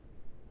purposes.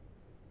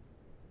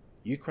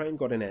 Ukraine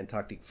got an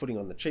Antarctic footing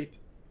on the cheap,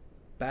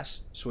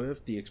 BAS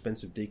swerved the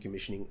expense of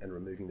decommissioning and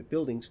removing the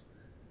buildings,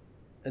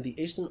 and the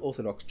Eastern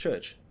Orthodox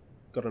Church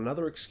got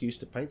another excuse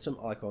to paint some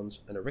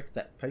icons and erect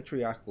that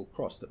patriarchal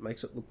cross that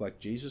makes it look like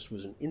Jesus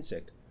was an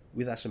insect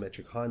with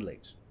asymmetric hind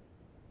legs.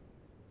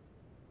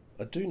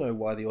 I do know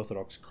why the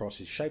Orthodox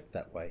cross is shaped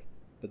that way,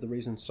 but the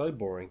reason's so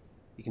boring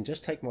you can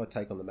just take my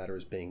take on the matter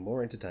as being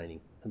more entertaining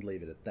and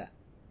leave it at that.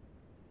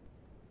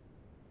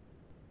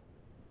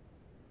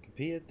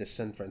 Capilla de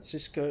San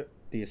Francisco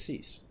de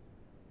Asís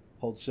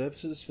holds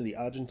services for the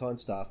Argentine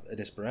staff at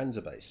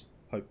Esperanza Base,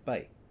 Hope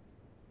Bay.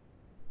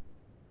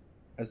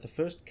 As the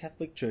first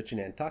Catholic church in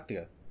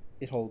Antarctica,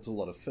 it holds a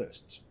lot of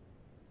firsts.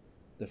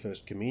 The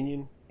first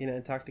communion in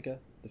Antarctica,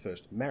 the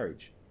first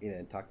marriage in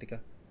Antarctica,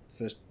 the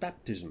first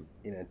baptism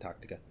in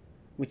Antarctica,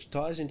 which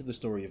ties into the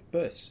story of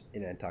births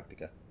in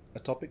Antarctica, a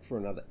topic for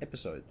another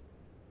episode,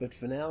 but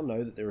for now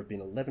know that there have been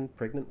 11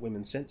 pregnant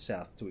women sent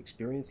south to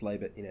experience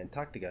labour in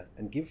Antarctica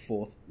and give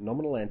forth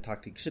nominal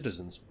Antarctic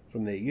citizens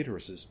from their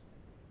uteruses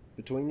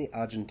between the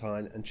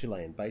Argentine and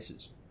Chilean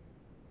bases.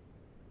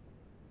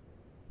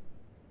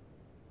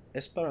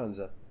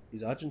 Esperanza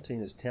is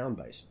Argentina's town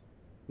base,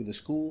 with a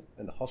school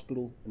and a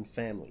hospital and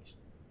families.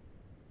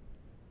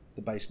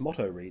 The base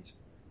motto reads,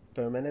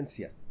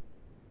 Permanencia,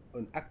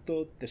 un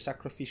acto de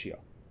sacrificio.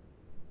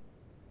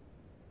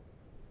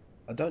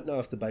 I don't know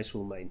if the base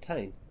will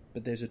maintain,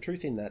 but there's a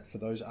truth in that for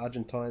those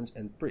Argentines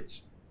and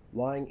Brits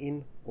lying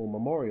in or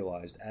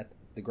memorialised at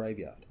the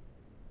graveyard.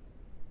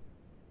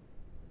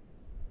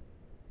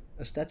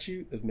 A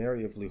statue of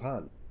Mary of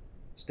Lujan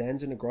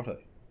stands in a grotto,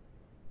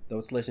 though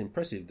it's less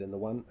impressive than the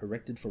one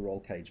erected for Roll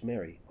Cage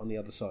Mary on the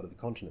other side of the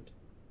continent.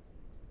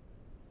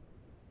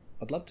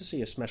 I'd love to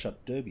see a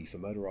smash-up derby for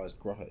motorised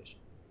grottos.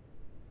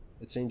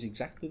 It seems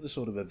exactly the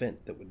sort of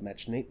event that would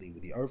match neatly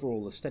with the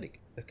overall aesthetic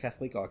of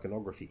Catholic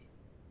iconography.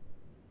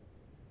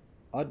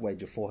 I'd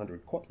wager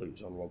 400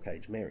 quatloos on Roll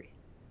Cage Mary.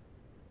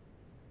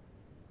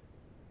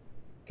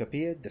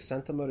 Capilla de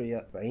Santa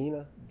Maria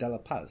Reina de la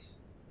Paz,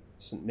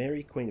 St.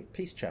 Mary Queen of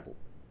Peace Chapel,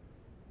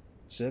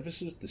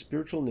 services the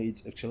spiritual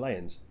needs of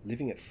Chileans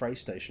living at Frey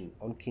Station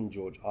on King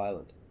George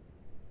Island.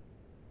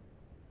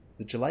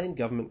 The Chilean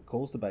government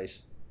calls the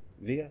base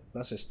Villa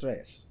las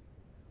Estrellas,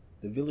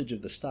 the village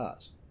of the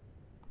stars,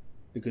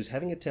 because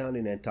having a town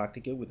in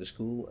Antarctica with a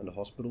school and a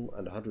hospital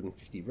and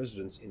 150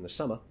 residents in the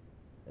summer,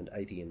 and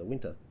 80 in the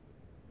winter,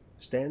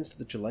 stands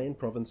the Chilean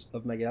province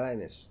of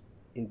Magallanes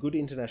in good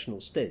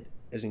international stead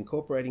as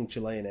incorporating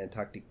Chilean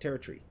Antarctic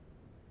territory,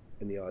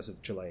 in the eyes of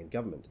the Chilean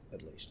government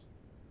at least.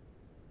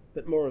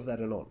 But more of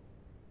that anon.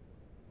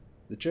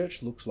 The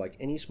church looks like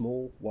any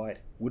small, white,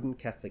 wooden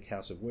Catholic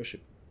house of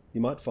worship you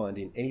might find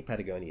in any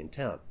Patagonian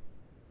town,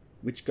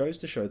 which goes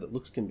to show that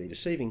looks can be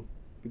deceiving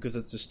because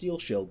it's a steel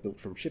shell built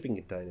from shipping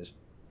containers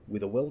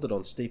with a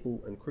welded-on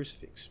steeple and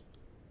crucifix.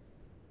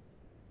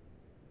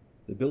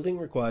 The building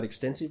required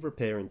extensive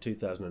repair in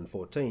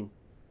 2014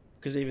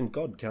 because even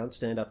God can't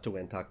stand up to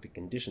Antarctic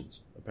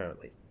conditions,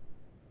 apparently.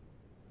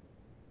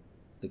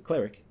 The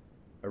cleric,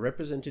 a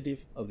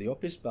representative of the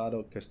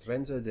Obispado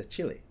Castrense de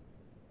Chile,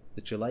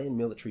 the Chilean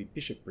military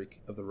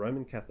bishopric of the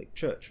Roman Catholic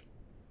Church,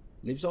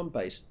 lives on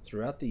base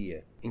throughout the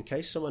year in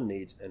case someone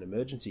needs an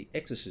emergency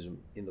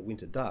exorcism in the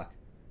winter dark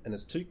and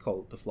it's too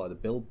cold to fly the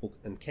bell, book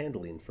and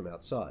candle in from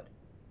outside.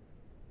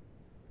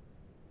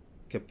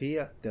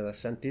 Capilla de la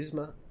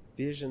Santísima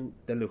Virgen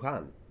de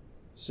Luján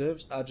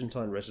serves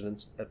Argentine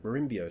residents at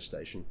Marimbio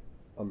Station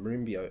on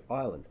Marimbio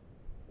Island,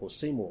 or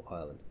Seymour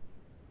Island,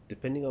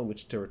 depending on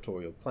which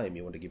territorial claim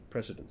you want to give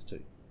precedence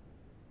to.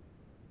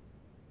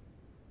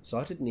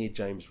 Sited near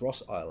James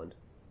Ross Island,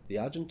 the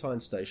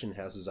Argentine station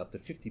houses up to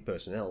 50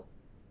 personnel,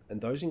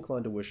 and those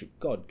inclined to worship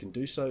God can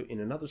do so in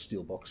another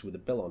steel box with a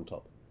bell on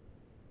top.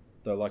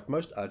 Though like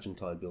most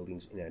Argentine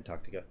buildings in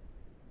Antarctica,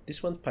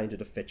 this one's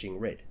painted a fetching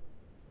red.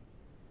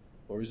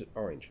 Or is it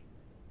orange?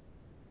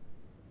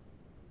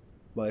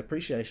 My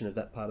appreciation of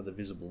that part of the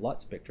visible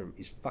light spectrum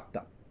is fucked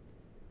up,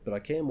 but I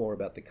care more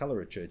about the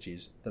colour a church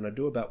is than I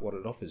do about what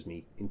it offers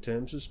me in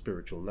terms of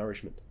spiritual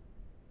nourishment.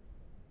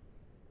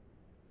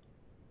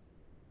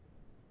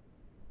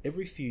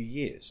 Every few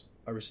years,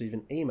 I receive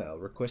an email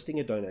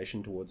requesting a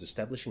donation towards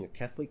establishing a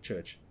Catholic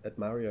church at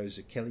Mario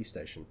Zucchelli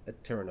Station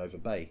at Terra Nova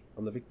Bay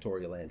on the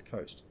Victoria Land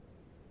coast.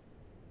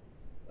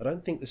 I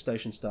don't think the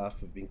station staff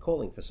have been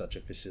calling for such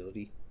a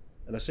facility,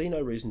 and I see no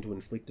reason to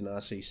inflict an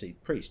RCC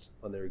priest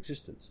on their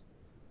existence,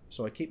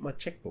 so I keep my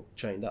checkbook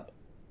chained up.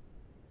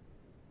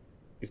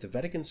 If the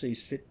Vatican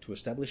sees fit to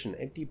establish an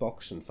empty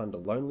box and fund a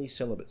lonely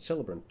celibate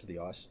celebrant to the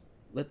ice,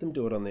 let them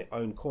do it on their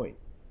own coin,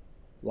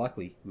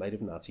 likely made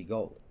of Nazi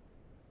gold.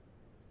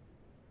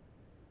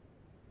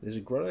 There's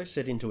a grotto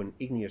set into an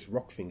igneous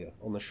rock finger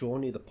on the shore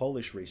near the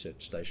Polish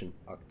research station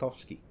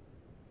Arctowski,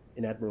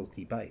 in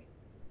Admiralty Bay.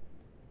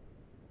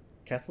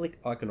 Catholic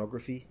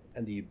iconography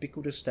and the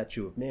ubiquitous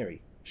statue of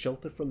Mary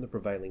shelter from the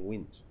prevailing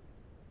winds.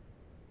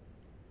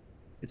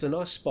 It's a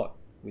nice spot,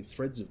 with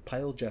threads of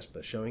pale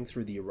jasper showing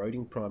through the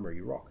eroding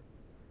primary rock,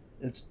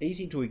 and it's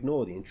easy to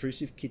ignore the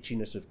intrusive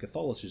kitschiness of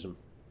Catholicism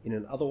in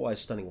an otherwise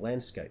stunning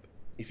landscape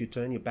if you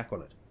turn your back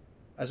on it,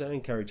 as I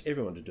encourage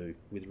everyone to do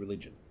with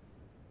religion.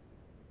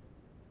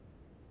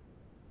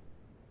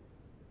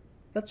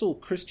 That's all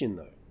Christian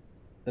though,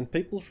 and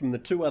people from the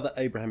two other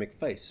Abrahamic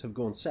faiths have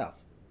gone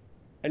south.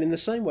 And in the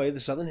same way the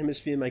Southern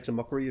Hemisphere makes a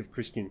mockery of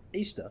Christian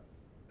Easter,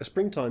 a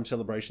springtime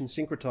celebration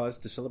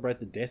syncretized to celebrate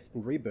the death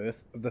and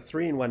rebirth of the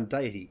three-in-one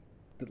deity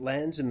that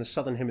lands in the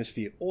Southern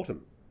Hemisphere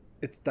autumn,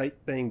 its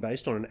date being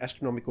based on an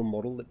astronomical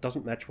model that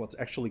doesn't match what's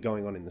actually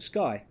going on in the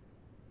sky,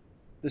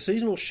 the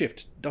seasonal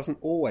shift doesn't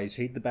always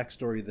heed the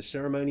backstory of the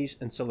ceremonies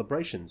and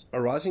celebrations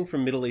arising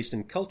from Middle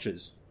Eastern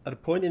cultures at a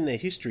point in their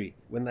history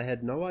when they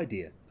had no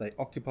idea they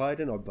occupied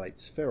an oblate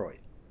spheroid.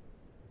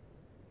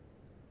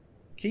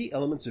 Key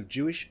elements of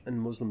Jewish and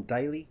Muslim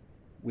daily,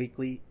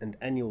 weekly and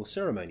annual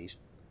ceremonies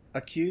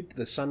are cued to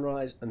the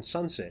sunrise and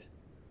sunset,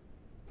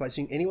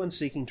 placing anyone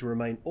seeking to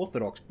remain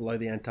orthodox below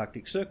the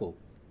Antarctic Circle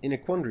in a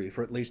quandary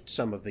for at least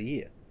some of the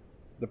year,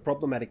 the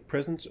problematic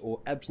presence or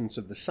absence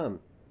of the sun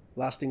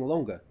lasting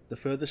longer the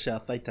further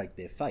south they take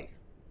their faith.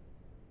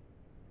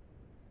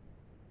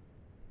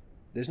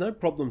 There's no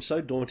problem so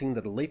daunting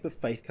that a leap of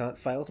faith can't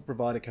fail to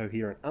provide a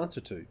coherent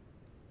answer to,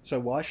 so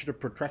why should a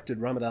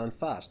protracted Ramadan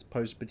fast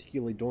pose a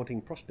particularly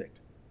daunting prospect?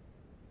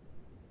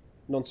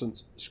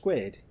 Nonsense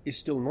squared is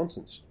still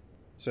nonsense,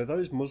 so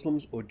those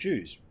Muslims or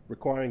Jews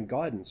requiring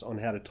guidance on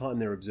how to time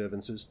their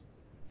observances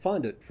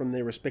find it from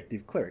their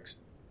respective clerics,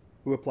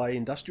 who apply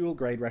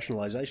industrial-grade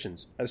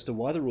rationalizations as to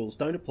why the rules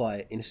don't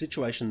apply in a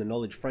situation the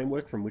knowledge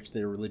framework from which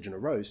their religion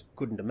arose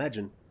couldn't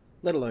imagine,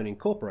 let alone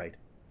incorporate,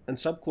 and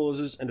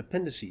subclauses and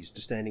appendices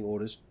to standing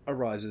orders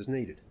arise as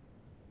needed.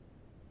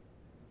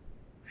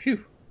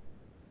 Phew!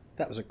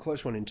 That was a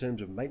close one in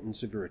terms of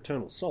maintenance of your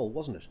eternal soul,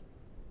 wasn't it?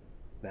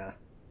 Nah,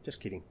 just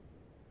kidding.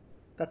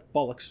 That's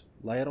bollocks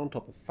layered on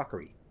top of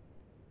fuckery.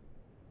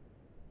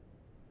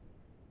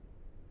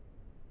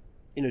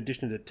 In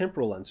addition to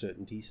temporal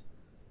uncertainties,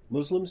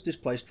 Muslims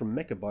displaced from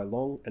Mecca by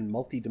long and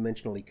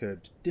multi-dimensionally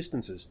curved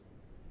distances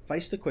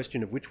face the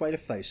question of which way to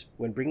face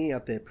when bringing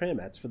out their prayer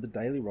mats for the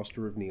daily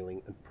roster of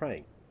kneeling and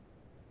praying.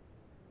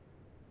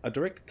 A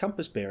direct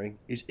compass bearing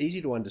is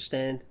easy to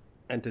understand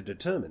and to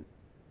determine,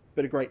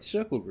 but a great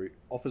circle route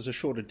offers a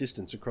shorter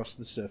distance across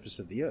the surface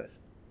of the Earth.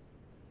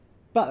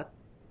 But,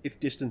 if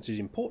distance is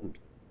important,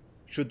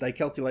 should they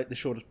calculate the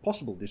shortest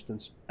possible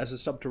distance as a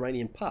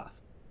subterranean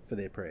path for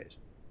their prayers?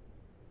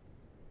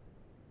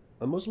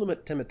 A Muslim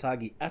at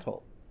Tematagi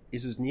Atoll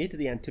is as near to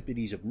the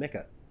antipodes of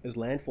Mecca as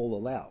landfall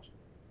allows,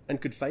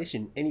 and could face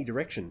in any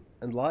direction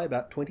and lie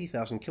about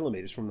 20,000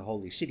 kilometres from the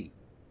holy city.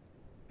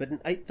 But an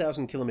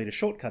 8,000 kilometre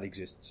shortcut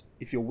exists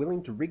if you're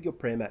willing to rig your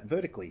prayer mat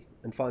vertically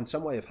and find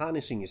some way of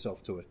harnessing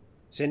yourself to it,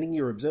 sending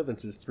your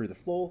observances through the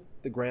floor,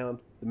 the ground,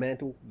 the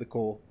mantle, the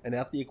core, and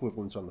out the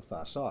equivalents on the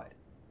far side.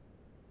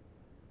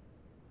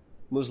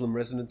 Muslim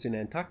residents in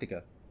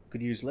Antarctica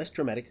could use less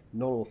dramatic,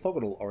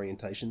 non-orthogonal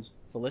orientations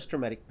for less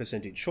dramatic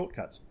percentage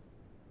shortcuts,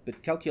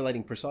 but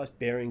calculating precise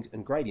bearings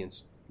and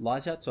gradients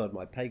lies outside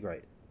my pay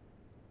grade.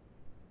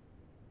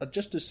 I'd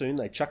just as soon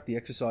they chuck the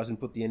exercise and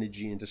put the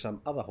energy into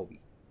some other hobby.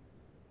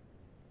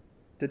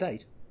 To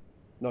date,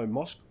 no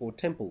mosque or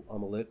temple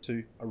I'm alert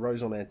to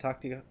arose on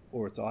Antarctica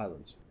or its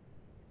islands.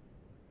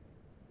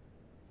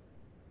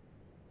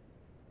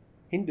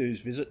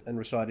 Hindus visit and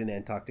reside in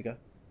Antarctica,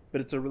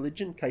 but it's a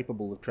religion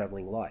capable of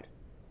travelling light,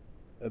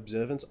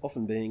 observance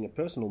often being a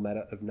personal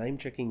matter of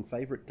name-checking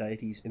favourite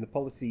deities in the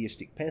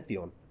polytheistic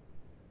pantheon,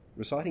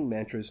 reciting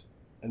mantras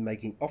and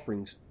making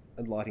offerings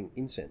and lighting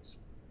incense.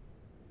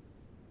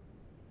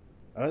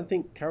 I don't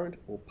think current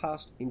or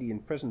past Indian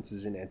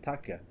presences in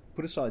Antarctica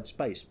put aside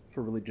space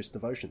for religious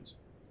devotions,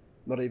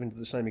 not even to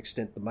the same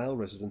extent the male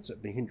residents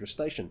at Mahindra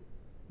Station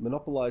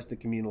monopolised the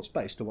communal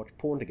space to watch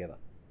porn together.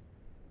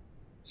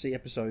 See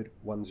episode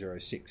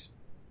 106.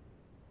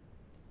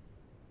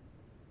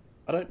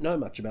 I don't know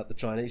much about the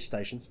Chinese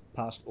stations,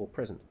 past or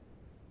present,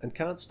 and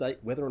can't state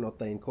whether or not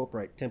they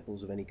incorporate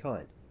temples of any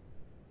kind.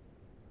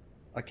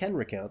 I can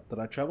recount that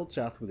I travelled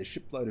south with a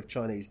shipload of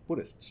Chinese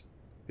Buddhists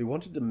who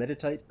wanted to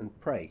meditate and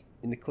pray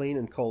in the clean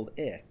and cold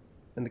air,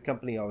 and the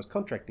company I was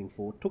contracting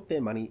for took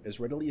their money as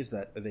readily as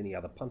that of any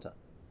other punter.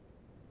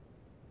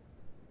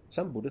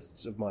 Some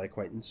Buddhists of my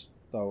acquaintance,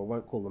 though I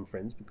won't call them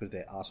friends because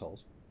they're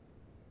arseholes,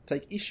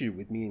 take issue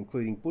with me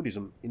including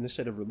Buddhism in the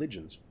set of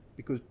religions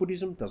because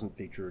Buddhism doesn't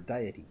feature a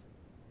deity.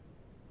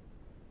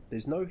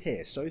 There's no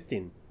hair so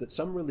thin that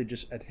some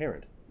religious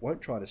adherent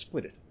won't try to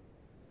split it,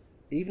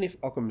 even if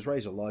Occam's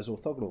razor lies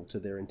orthogonal to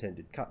their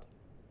intended cut.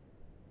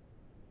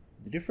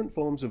 The different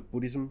forms of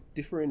Buddhism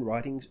differ in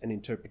writings and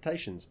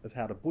interpretations of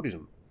how to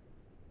Buddhism,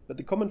 but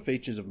the common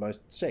features of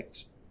most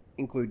sects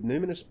include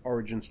numinous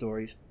origin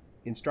stories,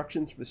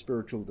 instructions for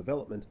spiritual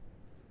development,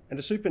 and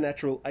a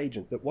supernatural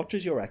agent that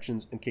watches your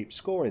actions and keeps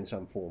score in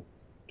some form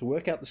to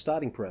work out the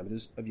starting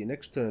parameters of your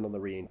next turn on the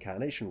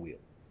reincarnation wheel.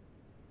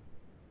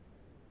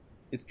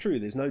 It's true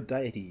there's no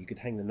deity you could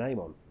hang the name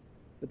on,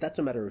 but that's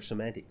a matter of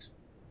semantics.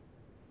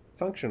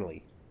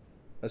 Functionally,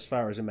 as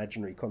far as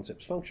imaginary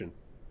concepts function,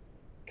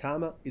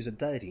 karma is a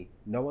deity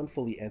no one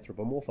fully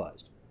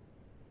anthropomorphized,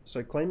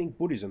 so claiming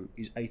Buddhism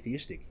is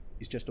atheistic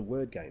is just a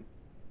word game,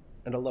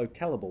 and a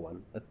low-caliber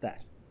one at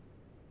that.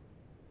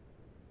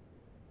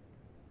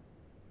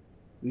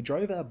 We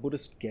drove our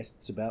Buddhist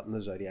guests about in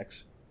the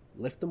Zodiacs,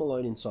 left them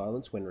alone in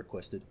silence when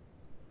requested,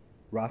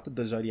 rafted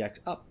the Zodiacs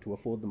up to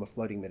afford them a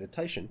floating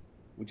meditation,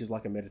 which is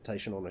like a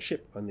meditation on a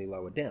ship only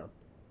lower down,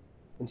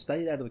 and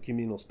stayed out of the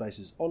communal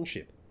spaces on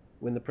ship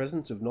when the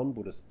presence of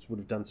non-Buddhists would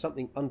have done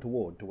something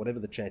untoward to whatever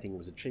the chanting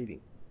was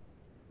achieving.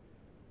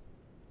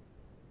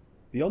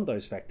 Beyond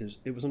those factors,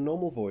 it was a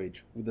normal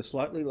voyage with a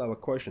slightly lower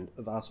quotient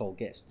of arsehole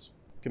guests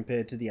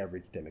compared to the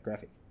average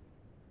demographic.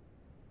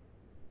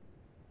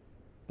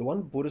 The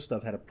one Buddhist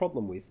I've had a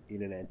problem with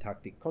in an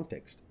Antarctic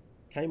context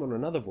came on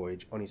another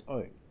voyage on his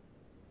own.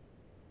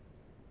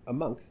 A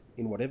monk,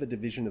 in whatever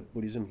division of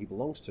Buddhism he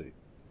belongs to,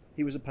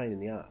 he was a pain in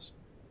the arse.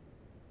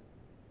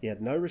 He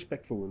had no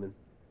respect for women,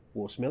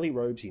 wore smelly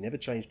robes he never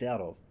changed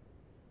out of,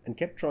 and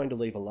kept trying to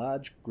leave a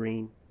large,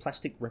 green,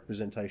 plastic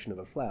representation of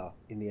a flower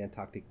in the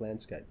Antarctic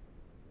landscape.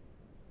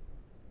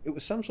 It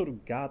was some sort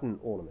of garden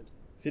ornament,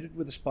 fitted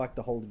with a spike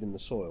to hold it in the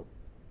soil,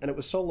 and it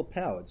was solar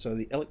powered so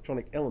the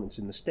electronic elements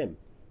in the stem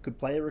could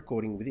play a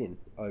recording within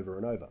over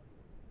and over.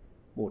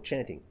 More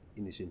chanting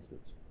in this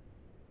instance.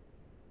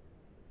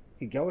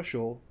 He'd go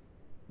ashore,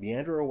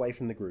 meander away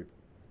from the group,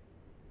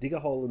 dig a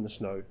hole in the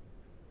snow,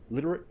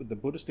 litter it with the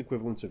Buddhist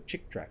equivalents of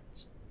chick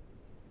tracts,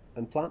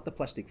 and plant the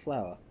plastic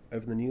flower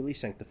over the newly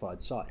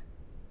sanctified site.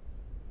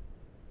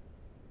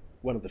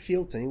 One of the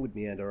field team would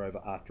meander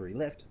over after he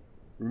left,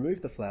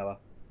 remove the flower,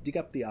 dig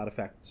up the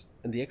artifacts,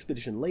 and the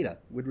expedition leader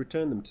would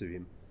return them to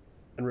him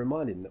and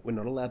remind him that we're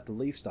not allowed to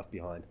leave stuff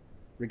behind,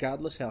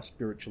 regardless how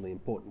spiritually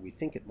important we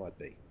think it might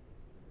be.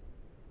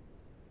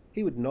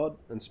 He would nod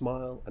and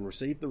smile and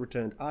receive the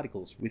returned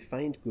articles with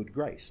feigned good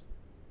grace,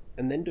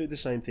 and then do the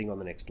same thing on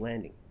the next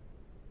landing.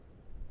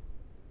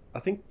 I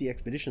think the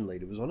expedition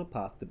leader was on a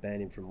path to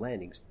ban him from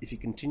landings if he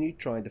continued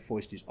trying to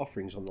foist his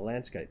offerings on the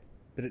landscape,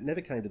 but it never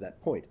came to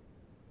that point,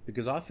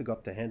 because I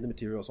forgot to hand the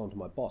materials onto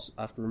my boss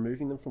after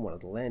removing them from one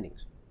of the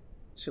landings.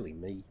 Silly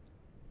me.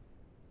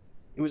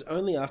 It was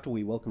only after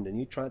we welcomed a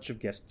new tranche of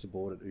guests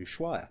aboard at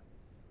Ushuaia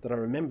that I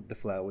remembered the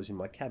flower was in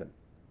my cabin.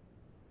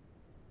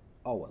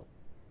 Oh well.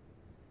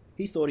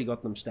 He thought he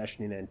got them stashed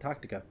in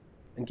Antarctica,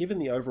 and given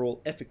the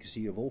overall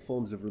efficacy of all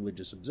forms of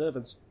religious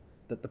observance,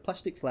 that the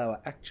plastic flower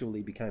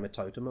actually became a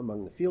totem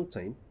among the field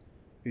team,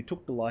 who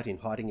took delight in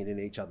hiding it in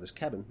each other's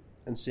cabin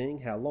and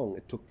seeing how long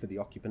it took for the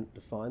occupant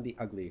to find the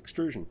ugly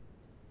extrusion,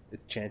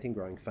 its chanting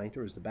growing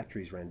fainter as the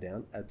batteries ran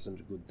down, absent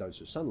a good dose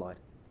of sunlight.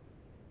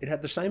 It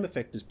had the same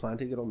effect as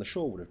planting it on the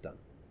shore would have done.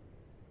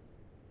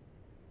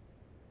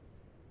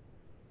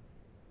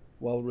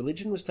 While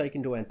religion was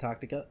taken to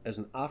Antarctica as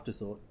an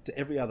afterthought to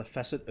every other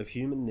facet of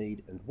human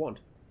need and want,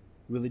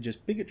 religious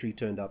bigotry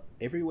turned up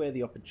everywhere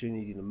the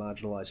opportunity to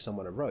marginalise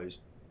someone arose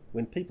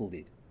when people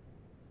did,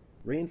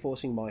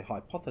 reinforcing my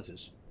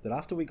hypothesis that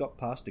after we got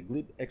past a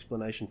glib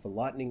explanation for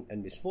lightning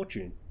and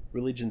misfortune,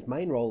 religion's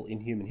main role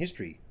in human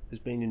history has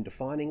been in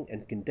defining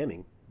and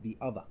condemning the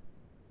other.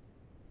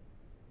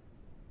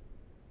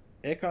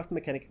 Aircraft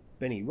mechanic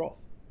Benny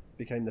Roth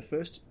became the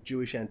first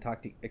Jewish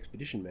Antarctic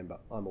expedition member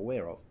I'm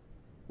aware of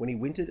when he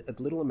wintered at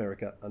Little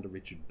America under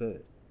Richard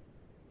Byrd.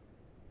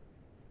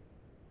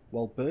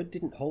 While Byrd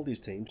didn't hold his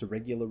team to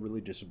regular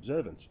religious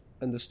observance,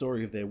 and the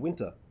story of their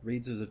winter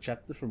reads as a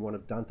chapter from one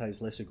of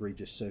Dante's less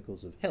egregious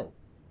circles of hell,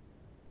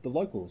 the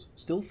locals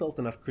still felt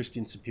enough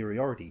Christian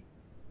superiority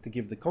to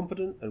give the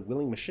competent and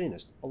willing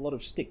machinist a lot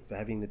of stick for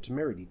having the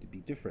temerity to be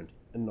different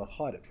and not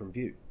hide it from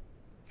view.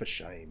 For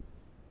shame.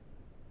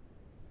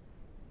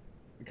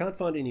 I can't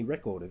find any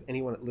record of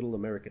anyone at Little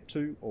America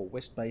 2 or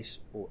West Base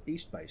or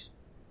East Base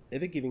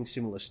ever giving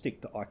similar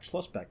stick to Ike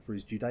Schlossbach for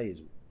his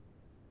Judaism.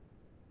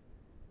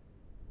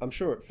 I'm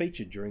sure it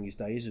featured during his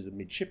days as a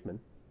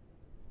midshipman,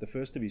 the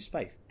first of his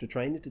faith to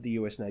train into the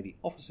US Navy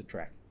officer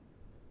track.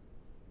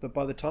 But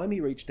by the time he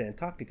reached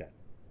Antarctica,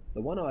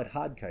 the one-eyed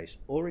hardcase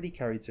already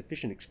carried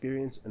sufficient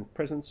experience and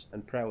presence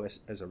and prowess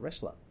as a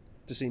wrestler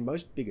to see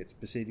most bigots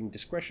perceiving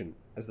discretion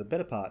as the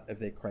better part of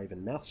their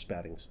craven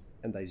mouth-spoutings,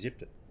 and they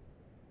zipped it.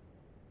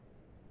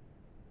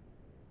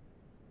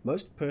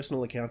 Most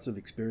personal accounts of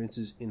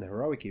experiences in the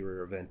heroic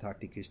era of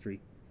Antarctic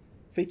history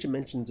feature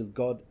mentions of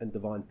God and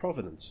divine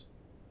providence,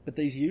 but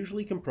these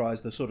usually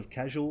comprise the sort of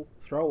casual,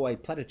 throwaway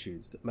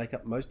platitudes that make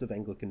up most of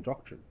Anglican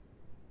doctrine.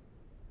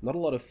 Not a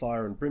lot of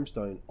fire and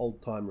brimstone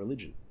old-time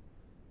religion,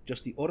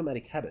 just the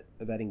automatic habit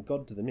of adding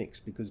God to the mix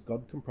because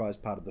God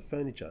comprised part of the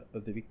furniture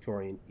of the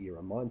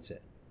Victorian-era mindset.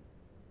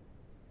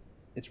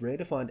 It's rare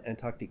to find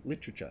Antarctic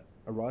literature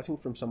arising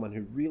from someone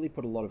who really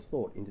put a lot of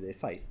thought into their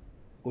faith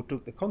or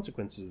took the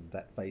consequences of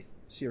that faith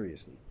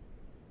seriously.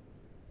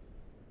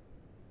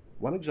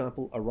 One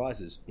example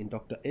arises in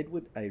Dr.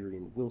 Edward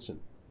Adrian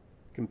Wilson,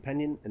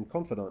 companion and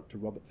confidant to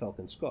Robert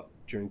Falcon Scott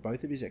during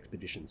both of his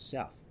expeditions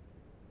south.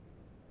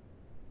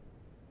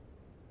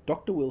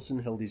 Dr.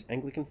 Wilson held his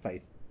Anglican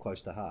faith close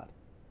to heart.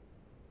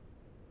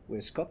 Where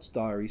Scott's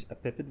diaries are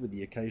peppered with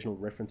the occasional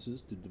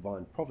references to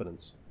divine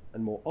providence,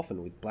 and more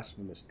often with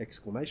blasphemous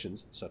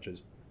exclamations such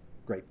as,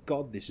 "Great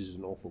God, this is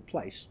an awful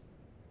place,"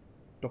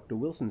 Dr.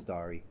 Wilson's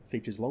diary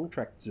features long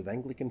tracts of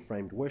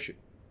Anglican-framed worship,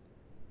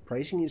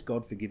 praising his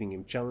God for giving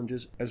him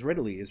challenges as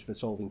readily as for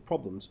solving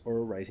problems or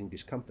erasing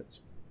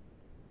discomforts.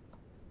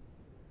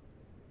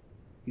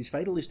 His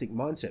fatalistic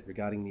mindset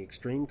regarding the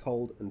extreme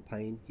cold and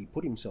pain he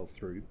put himself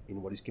through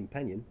in what his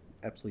companion,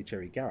 Apsley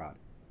Cherry Garrard,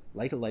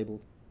 later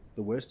labelled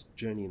the worst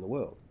journey in the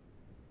world,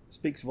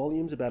 speaks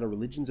volumes about a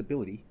religion's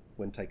ability,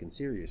 when taken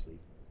seriously,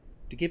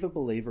 to give a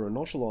believer a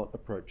nonchalant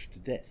approach to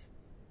death.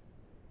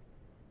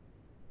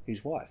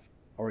 His wife,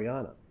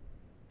 Oriana,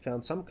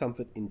 found some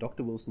comfort in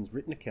Dr. Wilson's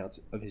written accounts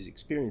of his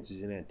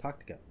experiences in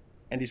Antarctica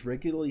and his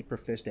regularly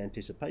professed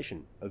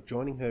anticipation of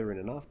joining her in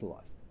an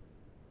afterlife.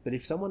 But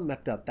if someone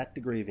mapped out that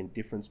degree of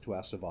indifference to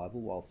our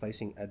survival while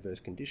facing adverse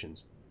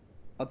conditions,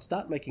 I'd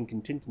start making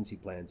contingency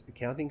plans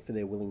accounting for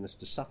their willingness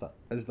to suffer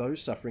as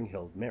those suffering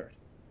held merit.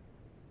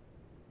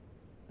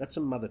 That's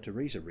some Mother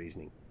Teresa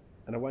reasoning,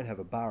 and I won't have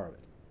a bar of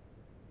it.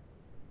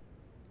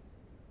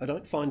 I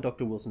don't find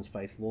Dr. Wilson's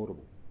faith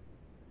laudable.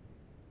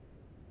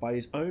 By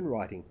his own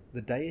writing,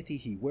 the deity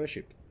he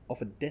worshipped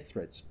offered death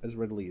threats as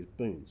readily as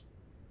boons,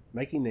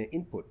 making their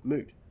input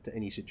moot to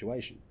any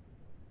situation,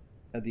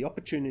 and the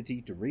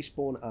opportunity to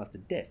respawn after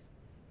death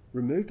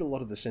removed a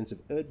lot of the sense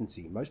of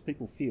urgency most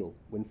people feel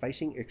when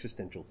facing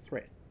existential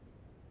threat.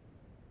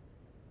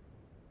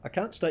 I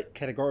can't state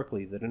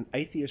categorically that an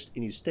atheist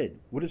in his stead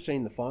would have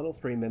seen the final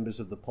 3 members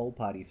of the Pole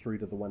Party through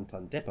to the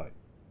one-ton depot,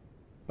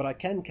 but I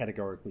can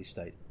categorically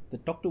state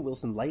that Dr.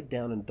 Wilson laid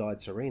down and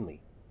died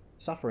serenely,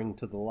 suffering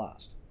to the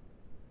last.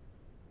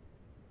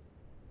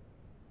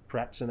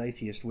 Perhaps an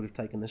atheist would have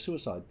taken the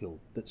suicide pill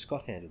that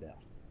Scott handed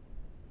out.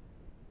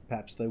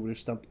 Perhaps they would have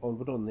stumped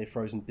onward on their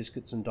frozen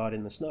biscuits and died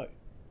in the snow.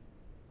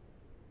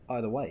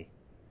 Either way,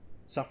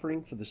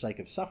 suffering for the sake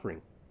of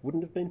suffering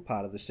wouldn't have been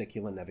part of the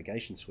secular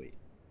navigation suite.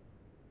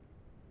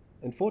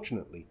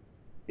 Unfortunately,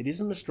 it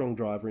isn't a strong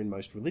driver in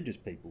most religious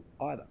people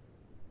either.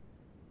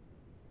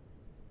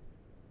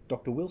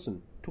 Dr.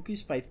 Wilson took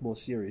his faith more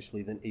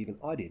seriously than even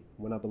I did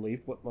when I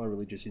believed what my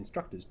religious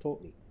instructors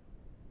taught me.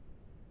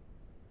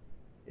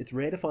 It's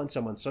rare to find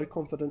someone so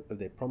confident of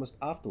their promised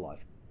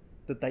afterlife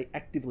that they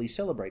actively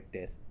celebrate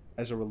death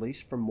as a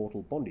release from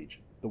mortal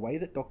bondage, the way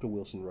that Dr.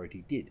 Wilson wrote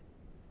he did.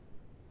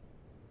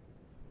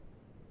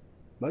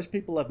 Most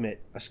people I've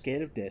met are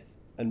scared of death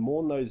and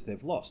mourn those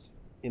they've lost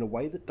in a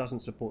way that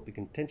doesn't support the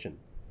contention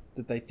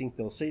that they think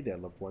they'll see their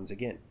loved ones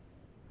again.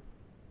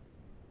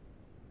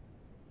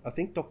 I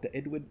think Dr.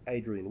 Edward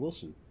Adrian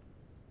Wilson,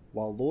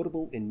 while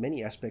laudable in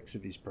many aspects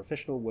of his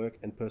professional work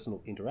and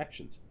personal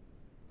interactions,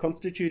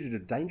 constituted a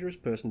dangerous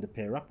person to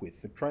pair up with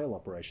for trail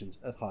operations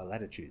at high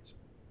latitudes.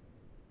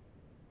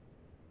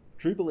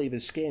 True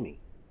believers scare me,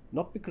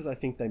 not because I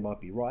think they might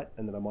be right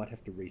and that I might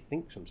have to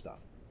rethink some stuff,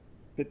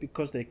 but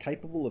because they're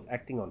capable of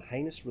acting on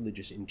heinous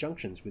religious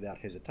injunctions without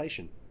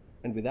hesitation,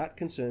 and without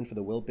concern for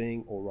the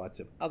well-being or rights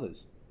of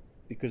others,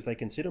 because they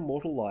consider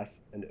mortal life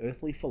and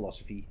earthly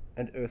philosophy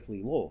and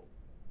earthly law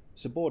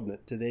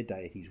subordinate to their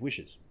deity's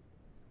wishes.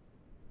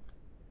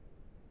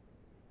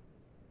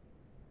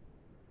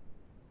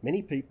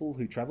 Many people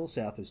who travel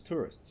south as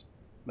tourists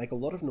make a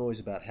lot of noise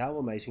about how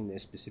amazing their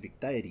specific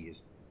deity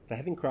is for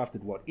having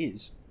crafted what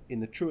is, in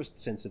the truest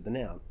sense of the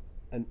noun,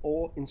 an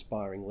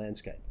awe-inspiring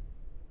landscape.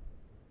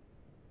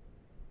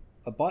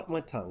 I bite my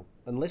tongue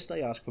unless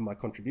they ask for my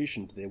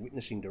contribution to their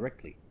witnessing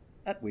directly,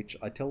 at which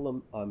I tell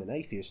them I'm an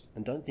atheist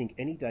and don't think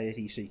any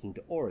deity seeking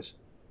to awe us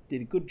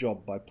did a good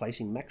job by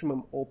placing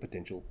maximum awe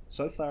potential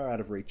so far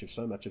out of reach of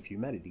so much of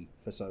humanity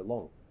for so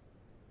long.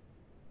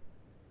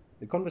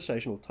 The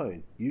conversational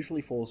tone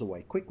usually falls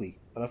away quickly,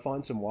 and I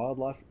find some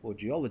wildlife or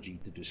geology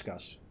to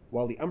discuss,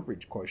 while the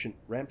umbrage quotient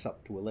ramps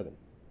up to 11.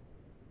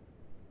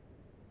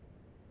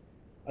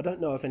 I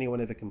don't know if anyone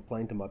ever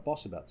complained to my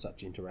boss about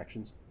such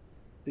interactions,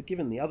 but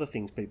given the other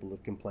things people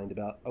have complained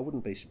about, I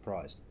wouldn't be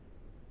surprised.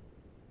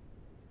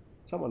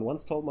 Someone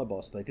once told my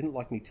boss they didn't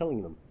like me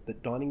telling them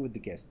that dining with the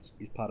guests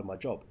is part of my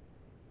job,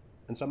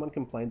 and someone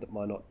complained that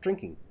my not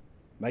drinking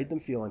made them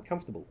feel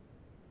uncomfortable,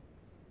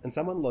 and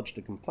someone lodged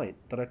a complaint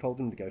that I told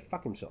him to go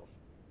fuck himself.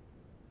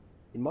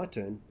 In my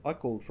turn, I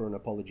called for an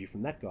apology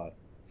from that guy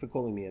for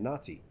calling me a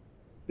Nazi,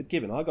 but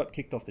given I got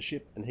kicked off the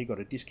ship and he got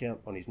a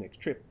discount on his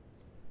next trip,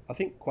 I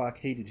think Quark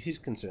heeded his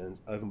concerns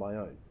over my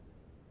own.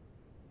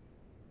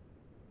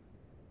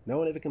 No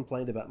one ever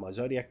complained about my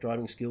Zodiac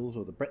driving skills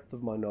or the breadth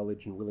of my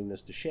knowledge and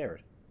willingness to share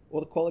it,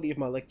 or the quality of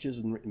my lectures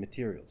and written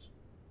materials.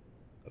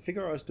 I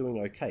figure I was doing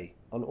okay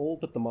on all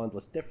but the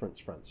mindless deference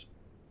fronts,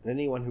 and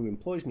anyone who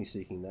employs me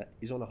seeking that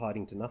is on a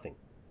hiding to nothing.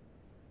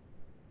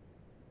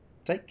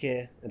 Take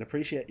care and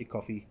appreciate your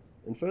coffee,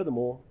 and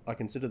furthermore, I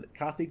consider that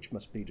Carthage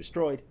must be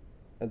destroyed,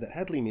 and that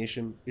Hadley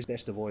Meersham is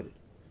best avoided.